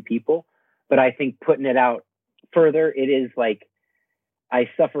to a few people. But I think putting it out further, it is I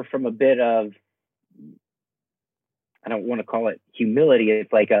suffer from a bit of, I don't want to call it humility.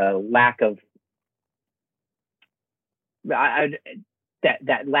 It's like a lack of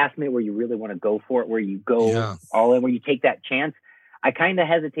that last minute where you really want to go for it, where you go all in, where you take that chance. I kind of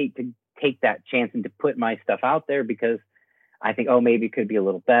hesitate to take that chance and to put my stuff out there because I think, maybe it could be a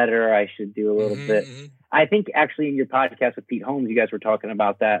little better. I should do a little bit. I think actually in your podcast with Pete Holmes, you guys were talking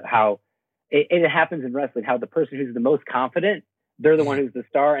about that, how it happens in wrestling, how the person who's the most confident, they're the one who's the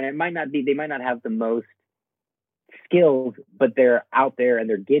star. And they might not have the most skills, but they're out there and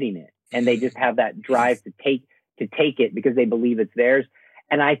they're getting it. And they just have that drive to take it because they believe it's theirs.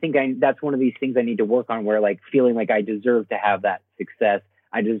 And I think that's one of these things I need to work on where feeling like I deserve to have that success.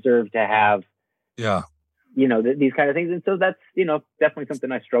 I deserve to have these kind of things. And so that's, definitely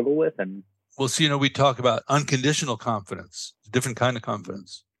something I struggle with. And well, so, we talk about unconditional confidence, different kind of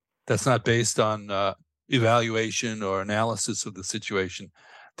confidence that's not based on evaluation or analysis of the situation.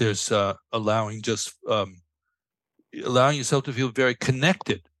 There's allowing yourself to feel very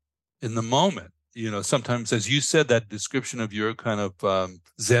connected in the moment. Sometimes, as you said, that description of your kind of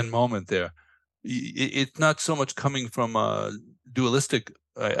Zen moment there, it's not so much coming from a dualistic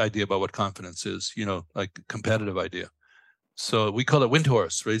idea about what confidence is, like a competitive idea. So we call it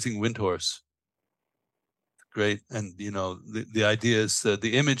windhorse, raising windhorse. Great. And, the idea is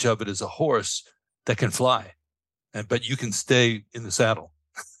the image of it is a horse that can fly, but you can stay in the saddle.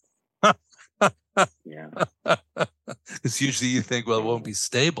 Yeah. Because usually you think, well, it won't be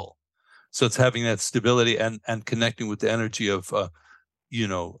stable. So it's having that stability and connecting with the energy of,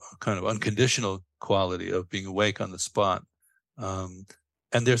 kind of unconditional quality of being awake on the spot. And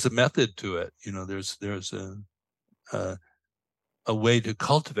there's a method to it. There's a way to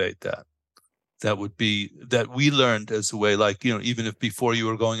cultivate that. That would be that we learned as a way, like, even if before you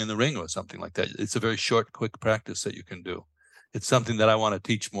were going in the ring or something like that, it's a very short, quick practice that you can do. It's something that I want to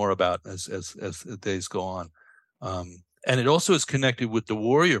teach more about as the days go on. And it also is connected with the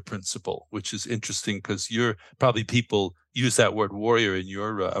warrior principle, which is interesting because people use that word warrior in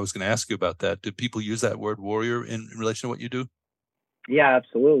your, I was going to ask you about that. Do people use that word warrior in relation to what you do? Yeah,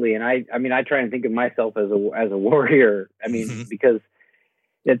 absolutely. And I try and think of myself as a warrior. Because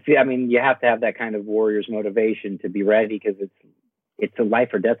you have to have that kind of warrior's motivation to be ready, because it's a life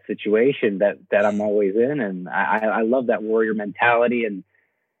or death situation that I'm always in. And I love that warrior mentality. And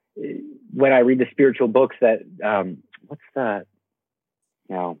when I read the spiritual books that, what's that?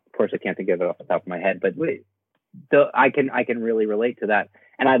 Now, of course I can't think of it off the top of my head, but I can really relate to that.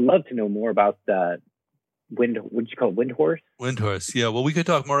 And I'd love to know more about the what'd you call it? Windhorse? Windhorse. Yeah. Well, we could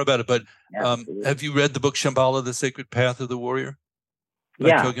talk more about it, but have you read the book Shambhala, The Sacred Path of the Warrior?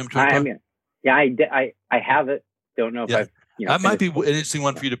 Yeah. I have it. Don't know if I've, that might be an interesting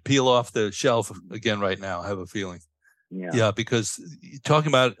one for you to peel off the shelf again right now. I have a feeling. Yeah. Because talking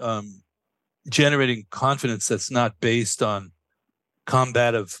about generating confidence that's not based on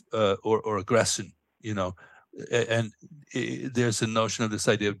combative or aggression, and there's a notion of this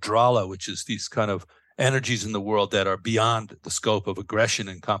idea of drala, which is these kind of energies in the world that are beyond the scope of aggression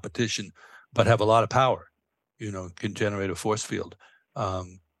and competition, but have a lot of power, can generate a force field.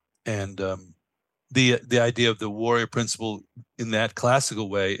 The idea of the warrior principle in that classical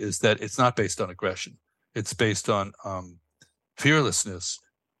way is that it's not based on aggression. It's based on fearlessness,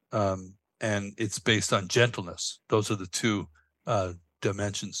 and it's based on gentleness. Those are the two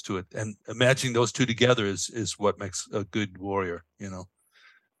dimensions to it. And imagining those two together is what makes a good warrior,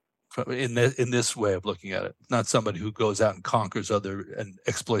 in this way of looking at it. Not somebody who goes out and conquers and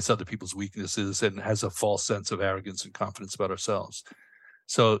exploits other people's weaknesses and has a false sense of arrogance and confidence about ourselves.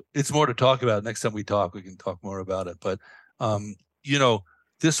 So it's more to talk about. Next time we talk, we can talk more about it. But,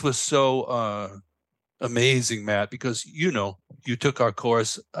 this was so amazing, Matt, because, you took our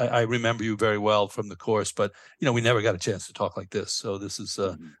course. I remember you very well from the course, but, we never got a chance to talk like this. So this is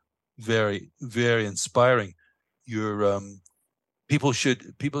very, very inspiring. People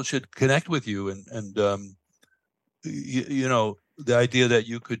should connect with you and the idea that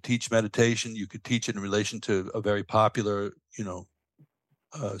you could teach meditation, you could teach it in relation to a very popular,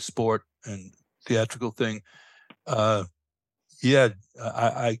 sport and theatrical thing. I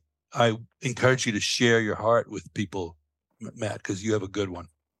encourage you to share your heart with people, Matt, because you have a good one.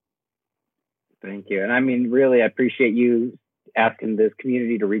 Thank you. And really, I appreciate you asking this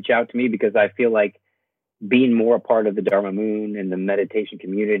community to reach out to me, because I feel like being more a part of the Dharma Moon and the meditation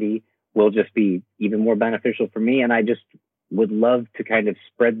community will just be even more beneficial for me. And I just would love to kind of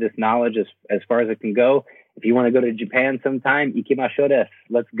spread this knowledge as far as it can go. If you want to go to Japan sometime, ikimashou desu.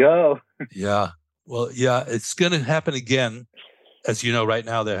 Let's go. Yeah. Well, yeah, it's going to happen again. As you know, right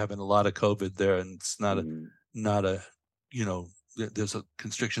now they're having a lot of COVID there, and it's there's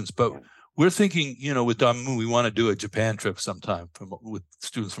constrictions. But we're thinking, with Dharma Moon, we want to do a Japan trip sometime with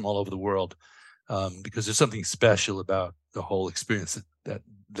students from all over the world, because there's something special about the whole experience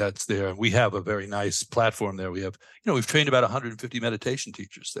that's there. And we have a very nice platform there. We have, we've trained about 150 meditation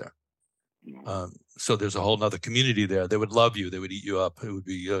teachers there. So there's a whole nother community there. They would love you. They would eat you up. It would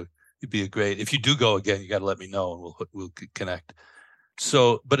be it'd be a great. If you do go again, you got to let me know, and we'll connect.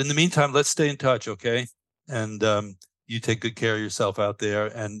 So, but in the meantime, let's stay in touch, okay? And you take good care of yourself out there,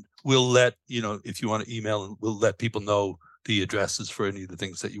 and we'll let if you want to email, and we'll let people know the addresses for any of the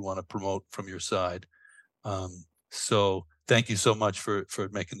things that you want to promote from your side. So thank you so much for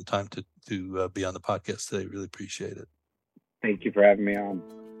making the time to be on the podcast today. Really appreciate it. Thank you for having me on.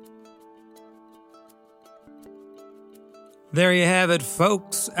 There you have it,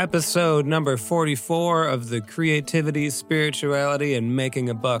 folks. Episode number 44 of the Creativity, Spirituality, and Making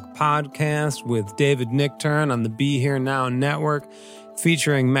a Buck podcast with David Nichtern on the Be Here Now Network,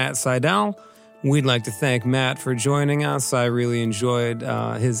 featuring Matt Sydal. We'd like to thank Matt for joining us. I really enjoyed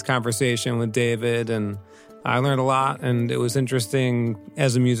his conversation with David, and I learned a lot, and it was interesting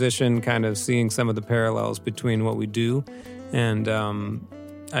as a musician kind of seeing some of the parallels between what we do, and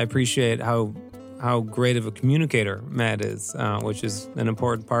I appreciate how great of a communicator Matt is, which is an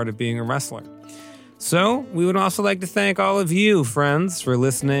important part of being a wrestler. So we would also like to thank all of you, friends, for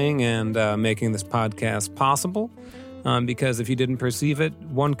listening and making this podcast possible, because if you didn't perceive it,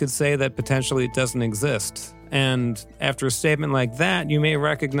 one could say that potentially it doesn't exist. And after a statement like that, you may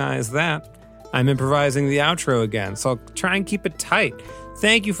recognize that I'm improvising the outro again, so I'll try and keep it tight.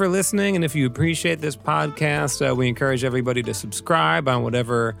 Thank you for listening, and if you appreciate this podcast, we encourage everybody to subscribe on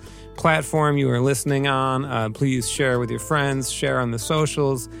whatever platform you are listening on. Please share with your friends, share on the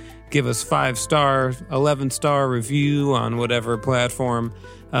socials, give us 5-star, 11-star review on whatever platform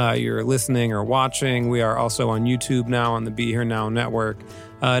you're listening or watching. We are also on YouTube now on the Be Here Now Network.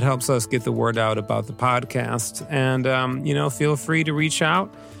 It helps us get the word out about the podcast, and feel free to reach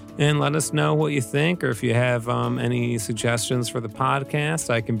out and let us know what you think, or if you have any suggestions for the podcast.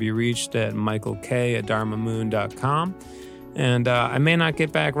 I can be reached at michaelk@dharmamoon.com. And I may not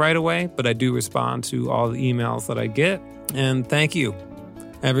get back right away, but I do respond to all the emails that I get. And thank you,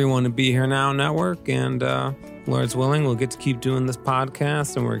 everyone at Be Here Now Network. And Lord's willing, we'll get to keep doing this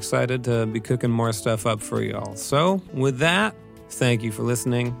podcast, and we're excited to be cooking more stuff up for y'all. So with that, thank you for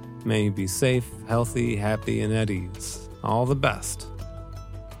listening. May you be safe, healthy, happy, and at ease. All the best.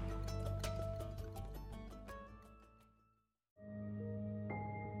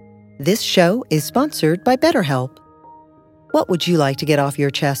 This show is sponsored by BetterHelp. What would you like to get off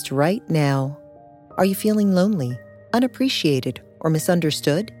your chest right now? Are you feeling lonely, unappreciated, or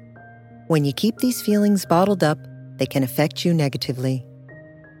misunderstood? When you keep these feelings bottled up, they can affect you negatively.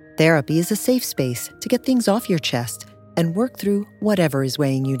 Therapy is a safe space to get things off your chest and work through whatever is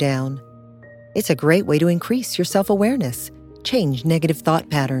weighing you down. It's a great way to increase your self-awareness, change negative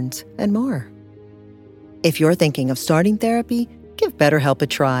thought patterns, and more. If you're thinking of starting therapy, give BetterHelp a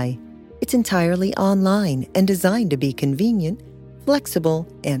try. It's entirely online and designed to be convenient, flexible,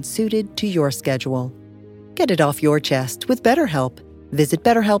 and suited to your schedule. Get it off your chest with BetterHelp. Visit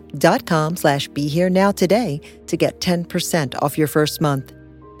BetterHelp.com/BeHereNow today to get 10% off your first month.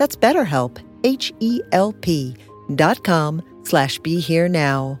 That's BetterHelp,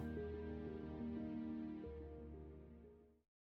 HELP.com/BeHereNow.